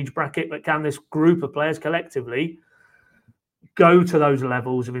certain age bracket, but can this group of players collectively go to those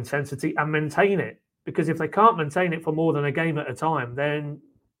levels of intensity and maintain it? Because if they can't maintain it for more than a game at a time, then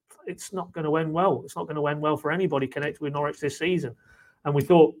it's not going to end well. It's not going to end well for anybody connected with Norwich this season. And we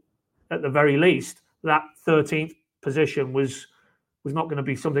thought, at the very least, that 13th position was not going to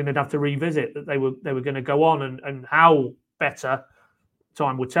be something they'd have to revisit, that they were going to go on, and how better,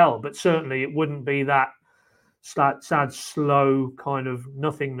 time would tell. But certainly it wouldn't be that sad, slow kind of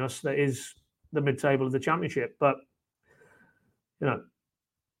nothingness that is the mid-table of the Championship. But,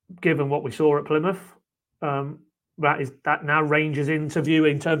 given what we saw at Plymouth, that now ranges into view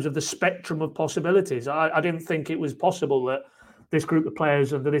in terms of the spectrum of possibilities. I didn't think it was possible that this group of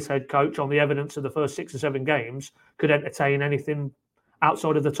players under this head coach, on the evidence of the first 6 or 7 games, could entertain anything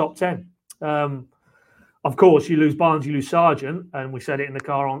outside of the top 10. Of course, you lose Barnes, you lose Sargent, and we said it in the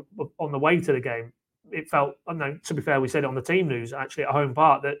car on the way to the game. It felt, to be fair, we said it on the team news, actually, at Home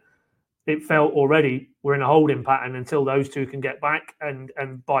Park, that it felt already we're in a holding pattern until those 2 can get back. And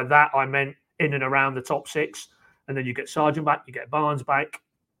by that, I meant in and around the top 6. And then you get Sargent back, you get Barnes back,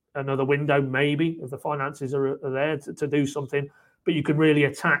 another window maybe, if the finances are there to do something. But you can really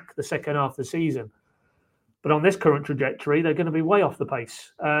attack the second half of the season. But on this current trajectory, they're going to be way off the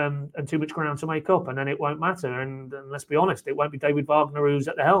pace, and too much ground to make up, and then it won't matter. And let's be honest, it won't be David Wagner who's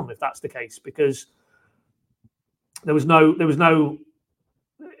at the helm if that's the case, because there was no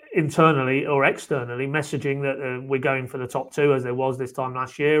internally or externally messaging that we're going for the top 2 as there was this time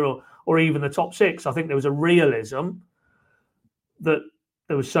last year, or even the top 6. I think there was a realism that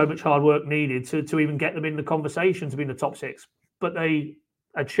there was so much hard work needed to even get them in the conversation to be in the top 6. But they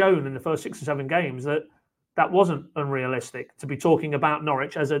had shown in the first 6 or 7 games that wasn't unrealistic, to be talking about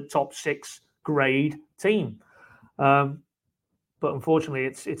Norwich as a top 6 grade team. But unfortunately,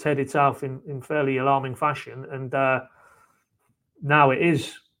 it's headed south in fairly alarming fashion. And now it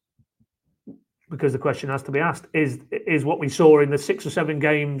is, because the question has to be asked, is what we saw in the 6 or 7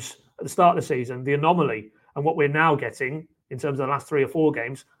 games at the start of the season the anomaly, and what we're now getting in terms of the last 3 or 4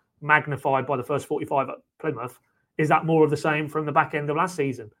 games, magnified by the first 45 at Plymouth, is that more of the same from the back end of last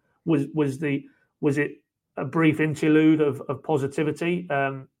season? Was it a brief interlude of positivity,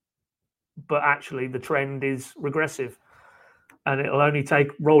 but actually the trend is regressive, and it'll only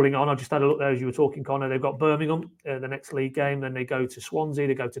take rolling on. I just had a look there as you were talking, Connor. They've got Birmingham, the next league game, then they go to Swansea,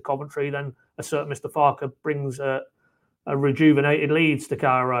 they go to Coventry, then a certain Mr. Farker brings a rejuvenated Leeds to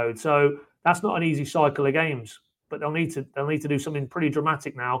Carrow Road. So that's not an easy cycle of games, but they'll need to do something pretty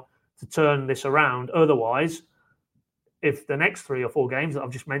dramatic now to turn this around. Otherwise, if the next 3 or 4 games that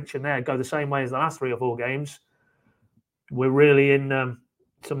I've just mentioned there go the same way as the last 3 or 4 games, we're really in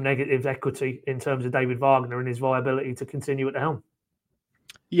some negative equity in terms of David Wagner and his viability to continue at the helm.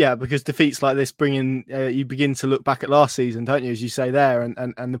 Yeah, because defeats like this you begin to look back at last season, don't you, as you say there,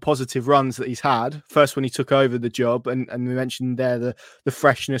 and the positive runs that he's had. First, when he took over the job, and we mentioned there the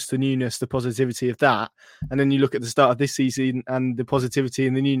freshness, the newness, the positivity of that. And then you look at the start of this season and the positivity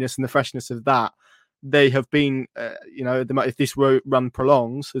and the newness and the freshness of that. they have been, if this run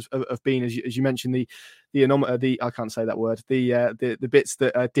prolongs, have been, as you mentioned, I can't say that word, the bits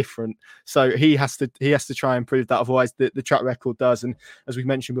that are different. So he has to try and prove that, otherwise the track record does. And as we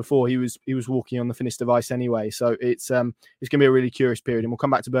mentioned before, he was walking on the finished device anyway. So it's going to be a really curious period, and we'll come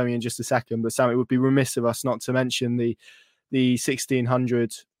back to Birmingham in just a second. But Sam, it would be remiss of us not to mention the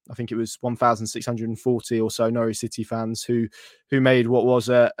 1,600. I think it was 1,640 or so Norwich City fans who made what was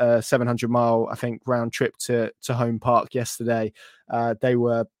a 700-mile, I think, round trip to Home Park yesterday. They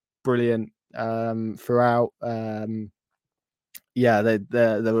were brilliant throughout. There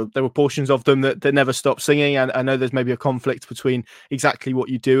were portions of them that never stopped singing. And I know there's maybe a conflict between exactly what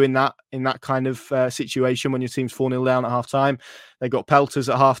you do in that kind of situation when your team's 4-0 down at half time. They got pelters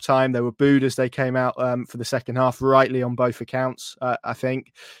at half time. They were booed as they came out for the second half, rightly on both accounts, I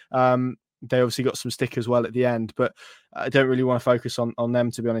think. They obviously got some stick as well at the end, but I don't really want to focus on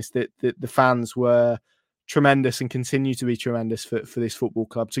them, to be honest. The fans were tremendous and continue to be tremendous for this football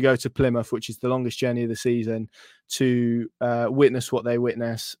club. To go to Plymouth, which is the longest journey of the season, to witness what they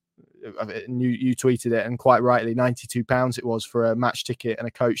witness. You tweeted it, and quite rightly, £92 it was for a match ticket and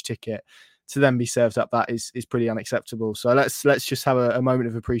a coach ticket. To then be served up that is pretty unacceptable. So let's just have a moment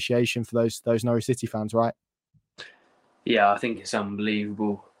of appreciation for those Norwich City fans, right? Yeah, I think it's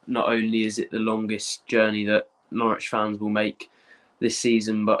unbelievable. Not only is it the longest journey that Norwich fans will make this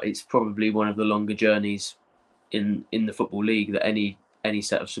season, but it's probably one of the longer journeys in the Football League that any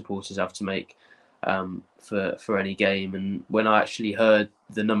set of supporters have to make for any game. And when I actually heard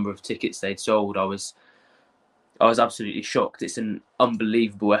the number of tickets they'd sold, I was absolutely shocked. It's an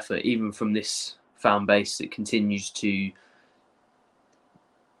unbelievable effort, even from this fan base that continues to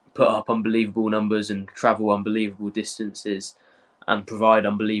put up unbelievable numbers and travel unbelievable distances and provide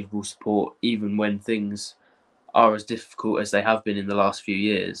unbelievable support, even when things are as difficult as they have been in the last few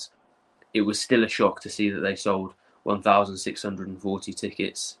years. It was still a shock to see that they sold 1,640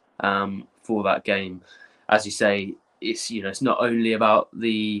 tickets for that game. As you say, it's not only about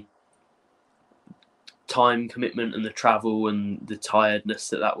the time commitment and the travel and the tiredness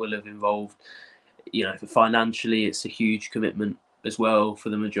that will have involved. Financially, it's a huge commitment as well for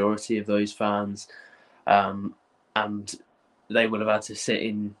the majority of those fans, and they will have had to sit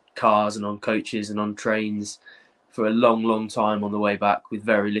in cars and on coaches and on trains for a long, long time on the way back with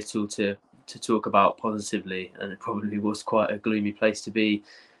very little to talk about positively. And it probably was quite a gloomy place to be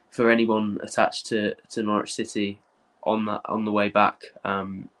for anyone attached to Norwich City on the way back.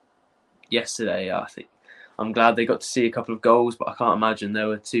 Yesterday, I think I'm glad they got to see a couple of goals, but I can't imagine there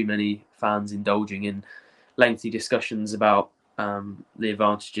were too many fans indulging in lengthy discussions about the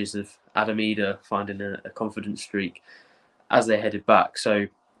advantages of Adam Eder finding a confidence streak as they headed back. So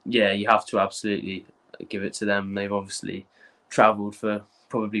yeah, you have to absolutely give it to them. They've obviously travelled for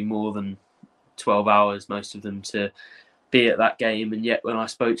probably more than 12 hours, most of them, to be at that game. And yet when I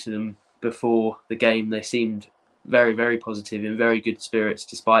spoke to them before the game, they seemed very, very positive, in very good spirits,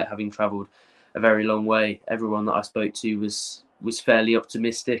 despite having travelled a very long way. Everyone that I spoke to was fairly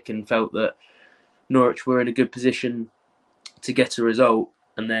optimistic and felt that Norwich were in a good position to get a result.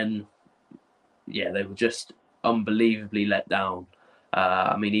 And then, yeah, they were just unbelievably let down.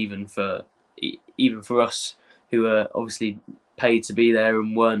 Even for us who were obviously paid to be there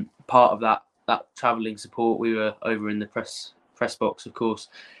and weren't part of that travelling support, we were over in the press box, of course.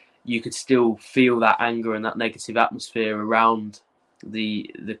 You could still feel that anger and that negative atmosphere around the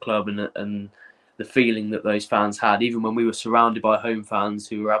club and the feeling that those fans had. Even when we were surrounded by home fans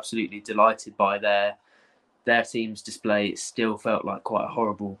who were absolutely delighted by their team's display, it still felt like quite a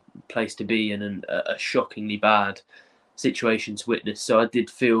horrible place to be in and a shockingly bad situation to witness. So I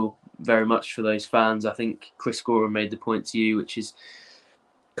did feel very much for those fans. I think Chris Gorham made the point to you, which is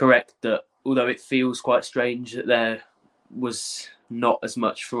correct, that although it feels quite strange that there was not as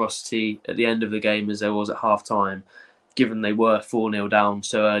much ferocity at the end of the game as there was at half time, given they were 4-0 down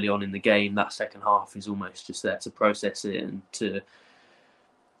so early on in the game, that second half is almost just there to process it and to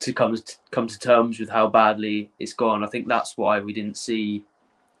come to terms with how badly it's gone. I think that's why we didn't see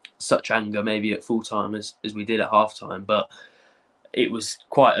such anger maybe at full time as we did at half time. But it was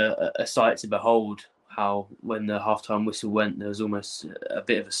quite a sight to behold how, when the half-time whistle went, there was almost a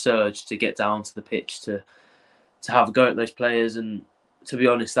bit of a surge to get down to the pitch to have a go at those players. And to be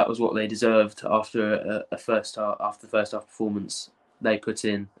honest, that was what they deserved after the first half performance they put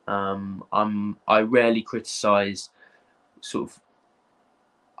in. I rarely criticise sort of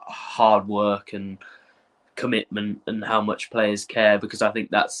hard work and commitment and how much players care, because I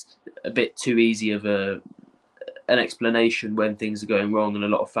think that's a bit too easy of an explanation when things are going wrong, and a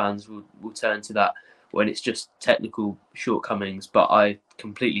lot of fans will turn to that when it's just technical shortcomings. But I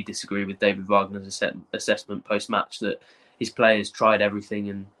completely disagree with David Wagner's assessment post-match that his players tried everything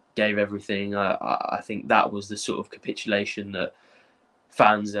and gave everything. I think that was the sort of capitulation that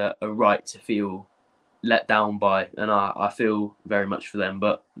fans are right to feel let down by, and I feel very much for them.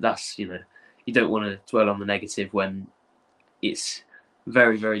 But that's, you don't want to dwell on the negative when it's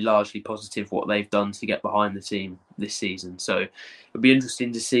very, very largely positive what they've done to get behind the team this season. So it'll be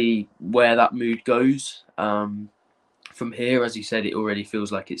interesting to see where that mood goes from here. As you said, it already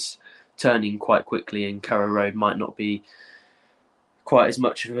feels like it's turning quite quickly, and Carrow Road might not be quite as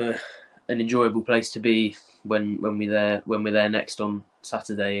much of an enjoyable place to be when we're there next on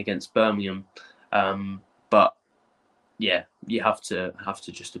Saturday against Birmingham. But yeah, you have to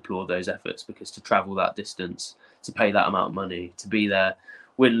just applaud those efforts, because to travel that distance, to pay that amount of money, to be there,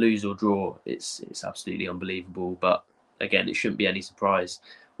 win, lose or draw, it's absolutely unbelievable. But again, it shouldn't be any surprise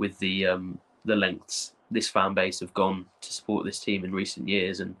with the lengths this fan base have gone to support this team in recent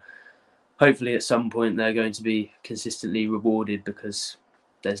years, and hopefully at some point they're going to be consistently rewarded, because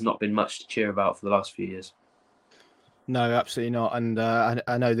there's not been much to cheer about for the last few years. No, absolutely not. And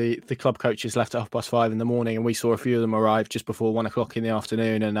I know the club coaches left at 5:30 in the morning, and we saw a few of them arrive just before 1 o'clock in the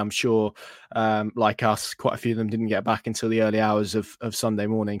afternoon. And I'm sure, like us, quite a few of them didn't get back until the early hours of Sunday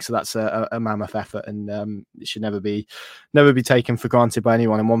morning. So that's a mammoth effort, and it should never be taken for granted by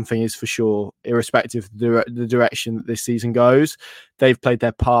anyone. And one thing is for sure, irrespective of the direction that this season goes, they've played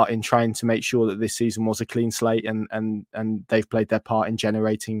their part in trying to make sure that this season was a clean slate, and they've played their part in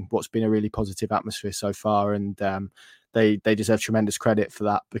generating what's been a really positive atmosphere so far. And they deserve tremendous credit for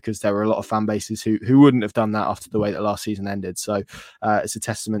that, because there were a lot of fan bases who wouldn't have done that after the way that last season ended. So it's a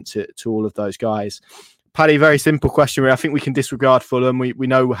testament to all of those guys. Paddy, very simple question. I think we can disregard Fulham. We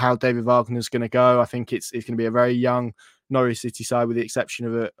know how David Wagner's going to go. I think it's going to be a very young Norwich City side, with the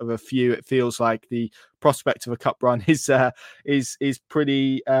exception of a few. It feels like the prospect of a cup run is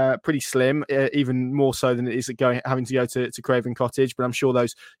pretty slim, even more so than it is having to go to Craven Cottage. But I'm sure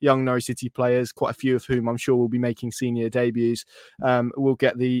those young Norwich City players, quite a few of whom I'm sure will be making senior debuts, will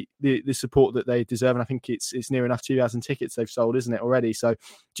get the support that they deserve. And I think it's near enough 2,000 tickets they've sold, isn't it, already? So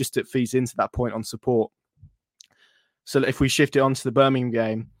just it feeds into that point on support. So if we shift it on to the Birmingham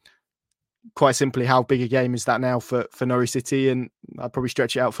game, quite simply, how big a game is that now for Norwich City? And I'd probably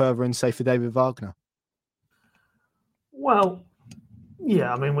stretch it out further and say for David Wagner. Well,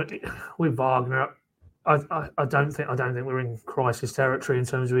 yeah, I mean, with Wagner, I don't think we're in crisis territory in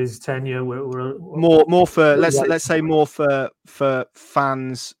terms of his tenure. We're more for let's say more for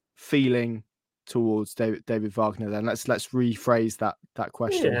fans feeling towards David Wagner. Then let's rephrase that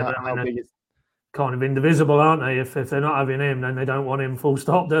question. Yeah, how big is kind of indivisible, aren't they? If they're not having him, then they don't want him, full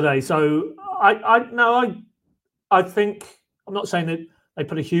stop, do they? So I think, I'm not saying that they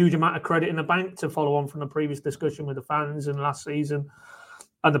put a huge amount of credit in the bank, to follow on from the previous discussion with the fans and last season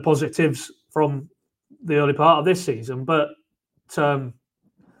and the positives from the early part of this season. But and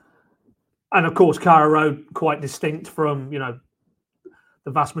of course, Carrow Road, quite distinct from,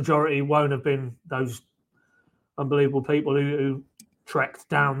 the vast majority won't have been those unbelievable people who trekked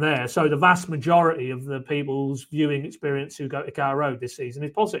down there. So the vast majority of the people's viewing experience who go to Carrow Road this season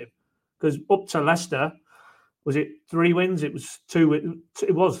is positive, because up to Leicester, was it 3 wins? It was 2.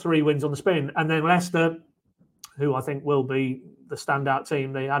 It was 3 wins on the spin, and then Leicester, who I think will be the standout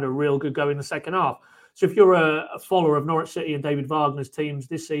team, they had a real good go in the second half. So if you're a follower of Norwich City and David Wagner's teams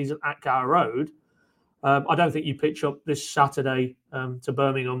this season at Carrow Road, I don't think you pitch up this Saturday to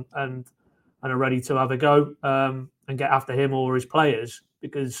Birmingham and are ready to have a go and get after him or his players,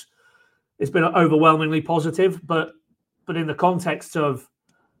 because it's been overwhelmingly positive. But in the context of,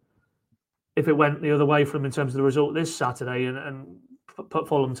 if it went the other way from in terms of the result this Saturday and put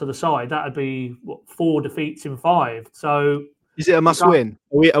Fulham to the side, that would be 4 defeats in 5. So is it a must-win?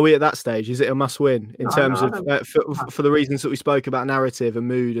 Are we at that stage? Is it a must-win in terms of for the reasons that we spoke about, narrative and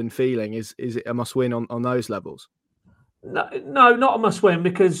mood and feeling? Is it a must-win on those levels? No, not a must-win,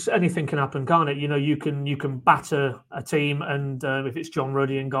 because anything can happen, can't it? You can batter a team, and if it's John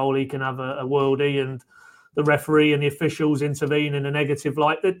Ruddy in goal, he can have a worldie, and the referee and the officials intervene in a negative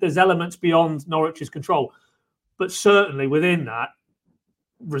light. There's elements beyond Norwich's control, but certainly within that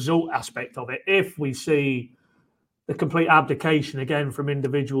result aspect of it, if we see the complete abdication again from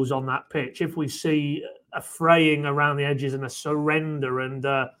individuals on that pitch, if we see a fraying around the edges and a surrender and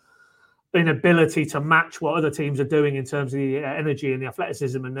inability to match what other teams are doing in terms of the energy and the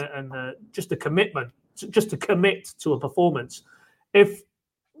athleticism and just the commitment, just to commit to a performance. If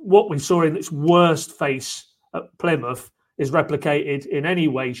what we saw in its worst face at Plymouth is replicated in any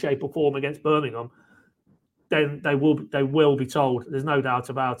way, shape or form against Birmingham, then they will be told. There's no doubt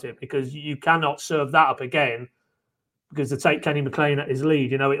about it, because you cannot serve that up again. Because to take Kenny McLean at his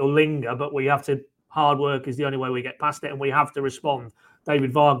lead, it'll linger, but we have to. Hard work is the only way we get past it, and we have to respond.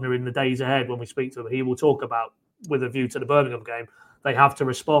 David Wagner, in the days ahead, when we speak to him, he will talk about, with a view to the Birmingham game, they have to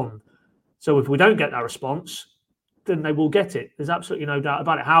respond. So if we don't get that response, then they will get it. There's absolutely no doubt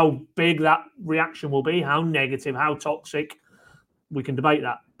about it. How big that reaction will be, how negative, how toxic, we can debate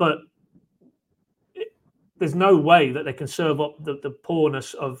that. But there's no way that they can serve up the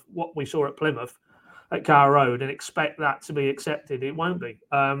poorness of what we saw at Plymouth, at Carrow Road, and expect that to be accepted. It won't be.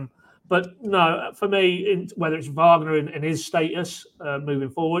 But no, for me, whether it's Wagner and his status moving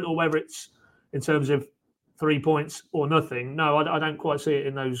forward, or whether it's in terms of 3 points or nothing, no, I don't quite see it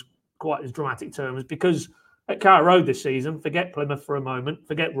in those quite as dramatic terms. Because at Carrow Road this season, forget Plymouth for a moment,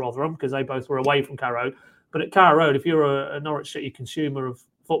 forget Rotherham, because they both were away from Carrow Road. But at Carrow Road, if you're a Norwich City consumer of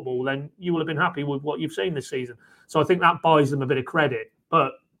football, then you will have been happy with what you've seen this season. So I think that buys them a bit of credit.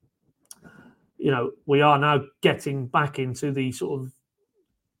 But, we are now getting back into the sort of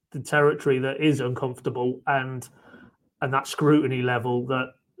the territory that is uncomfortable, and that scrutiny level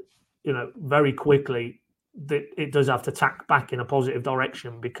that, very quickly that it does have to tack back in a positive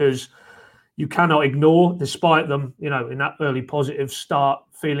direction, because you cannot ignore, despite them, in that early positive start,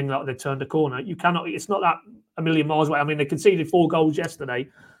 feeling like they've turned a corner. You cannot. It's not that a million miles away. I mean, they conceded 4 goals yesterday.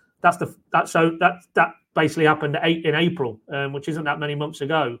 That basically happened in April, which isn't that many months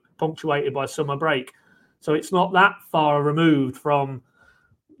ago, punctuated by summer break. So it's not that far removed from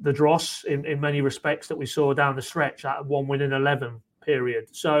the dross in many respects that we saw down the stretch, that 1 win in 11 period.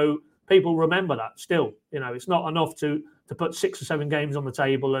 So people remember that still. It's not enough to put 6 or 7 games on the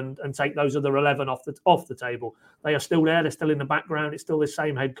table and take those other 11 off the table. They are still there. They're still in the background. It's still the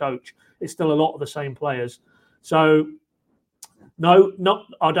same head coach. It's still a lot of the same players. So no,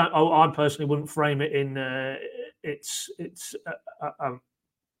 I personally wouldn't frame it in it's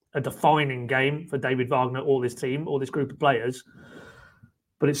a defining game for David Wagner or this team or this group of players.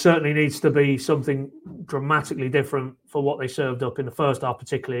 But it certainly needs to be something dramatically different for what they served up in the first half,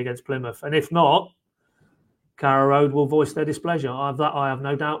 particularly against Plymouth. And if not, Carrow Road will voice their displeasure. I have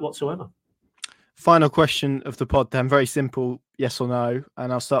no doubt whatsoever. Final question of the pod then, very simple, yes or no.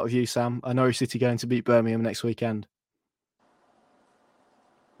 And I'll start with you, Sam. Are Norwich City going to beat Birmingham next weekend?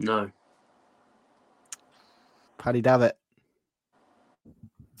 No. Paddy Davitt.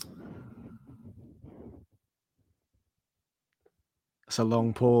 It's a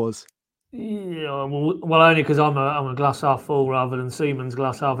long pause. Yeah, well, only because I'm a glass half full rather than Seaman's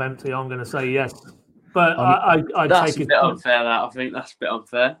glass half empty. I'm going to say yes, but I that's take a bit unfair. That I think that's a bit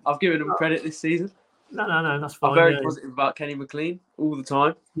unfair. I've given him credit this season. No, that's fine. I'm very positive about Kenny McLean all the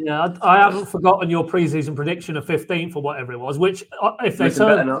time. Yeah, I haven't forgotten your pre-season prediction of 15th or whatever it was. Which, if they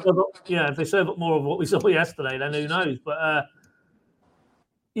serve up more of what we saw yesterday, then who knows? But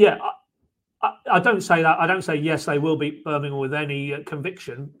I don't say that. I don't say yes, they will beat Birmingham with any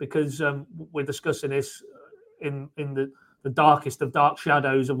conviction, because we're discussing this in the darkest of dark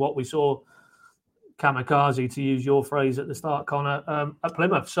shadows of what we saw kamikaze, to use your phrase at the start, Connor, at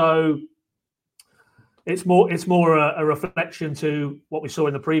Plymouth. So it's more a reflection to what we saw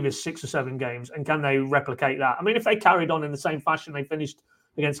in the previous 6 or 7 games, and can they replicate that? I mean, if they carried on in the same fashion they finished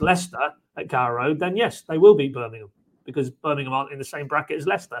against Leicester at Carrow Road, then yes, they will beat Birmingham, because Birmingham aren't in the same bracket as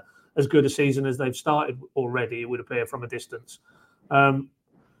Leicester. As good a season as they've started already, it would appear from a distance.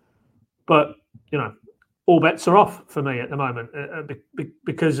 But, all bets are off for me at the moment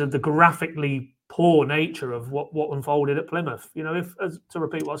because of the graphically poor nature of what unfolded at Plymouth. To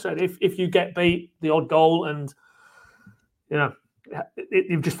repeat what I said, if you get beat, the odd goal, and,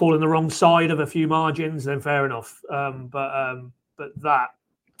 you've just fallen the wrong side of a few margins, then fair enough. But that,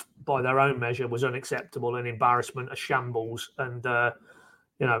 by their own measure, was unacceptable, an embarrassment, a shambles, and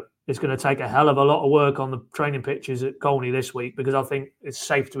it's going to take a hell of a lot of work on the training pitches at Colney this week, because I think it's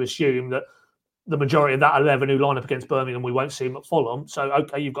safe to assume that the majority of that 11 who line up against Birmingham, we won't see them at Fulham. So,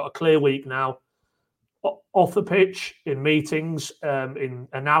 okay, you've got a clear week now off the pitch, in meetings, in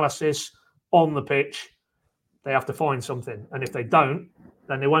analysis, on the pitch. They have to find something. And if they don't,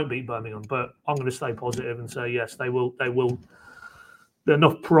 then they won't beat Birmingham. But I'm going to stay positive and say, yes, they will. There's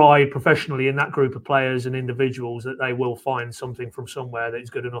enough pride professionally in that group of players and individuals that they will find something from somewhere that is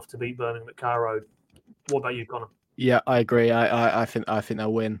good enough to beat Birmingham at Carrow Road. What about you, Connor? Yeah, I agree. I think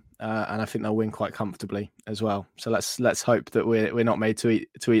they'll win. and I think they'll win quite comfortably as well. So let's hope that we're not made to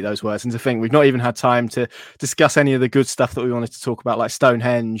eat those words. And to think we've not even had time to discuss any of the good stuff that we wanted to talk about, like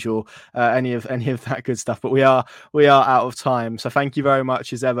Stonehenge or any of that good stuff. But we are out of time. So thank you very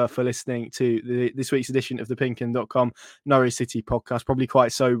much as ever for listening to this week's edition of the PinkUn.com Norwich City podcast. Probably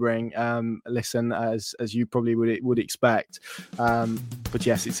quite sobering listen as you probably would expect. But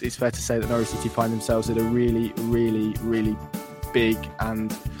yes, it's fair to say that Norwich City find themselves at a really, really, really big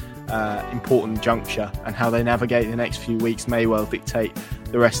and important juncture, and how they navigate the next few weeks may well dictate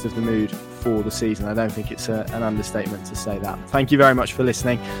the rest of the mood for the season. I don't think it's an understatement to say that. Thank you very much for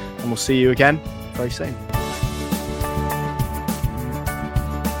listening, and we'll see you again very soon.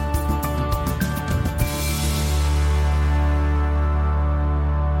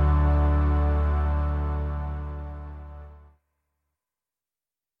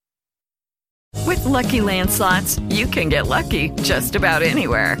 With Lucky Land Slots, you can get lucky just about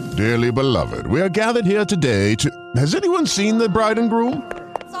anywhere. Dearly beloved, we are gathered here today to... Has anyone seen the bride and groom?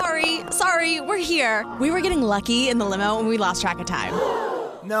 Sorry, we're here. We were getting lucky in the limo and we lost track of time.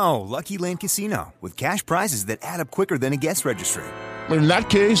 No, Lucky Land Casino, with cash prizes that add up quicker than a guest registry. In that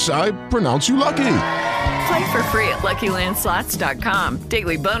case, I pronounce you lucky. Play for free at LuckyLandSlots.com.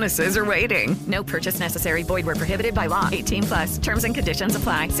 Daily bonuses are waiting. No purchase necessary. Void where prohibited by law. 18+. Terms and conditions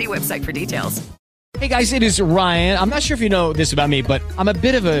apply. See website for details. Hey guys, it is Ryan. I'm not sure if you know this about me, but I'm a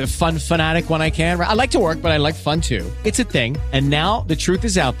bit of a fun fanatic when I can. I like to work, but I like fun too. It's a thing. And now the truth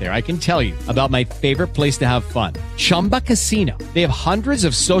is out there. I can tell you about my favorite place to have fun. Chumba Casino. They have hundreds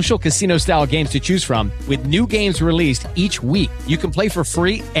of social casino style games to choose from with new games released each week. You can play for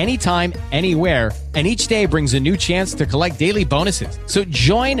free anytime, anywhere. And each day brings a new chance to collect daily bonuses. So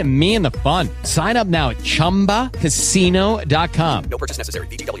join me in the fun. Sign up now at ChumbaCasino.com. No purchase necessary.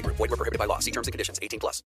 VGW Group. Void where prohibited by law. See terms and conditions. 18+.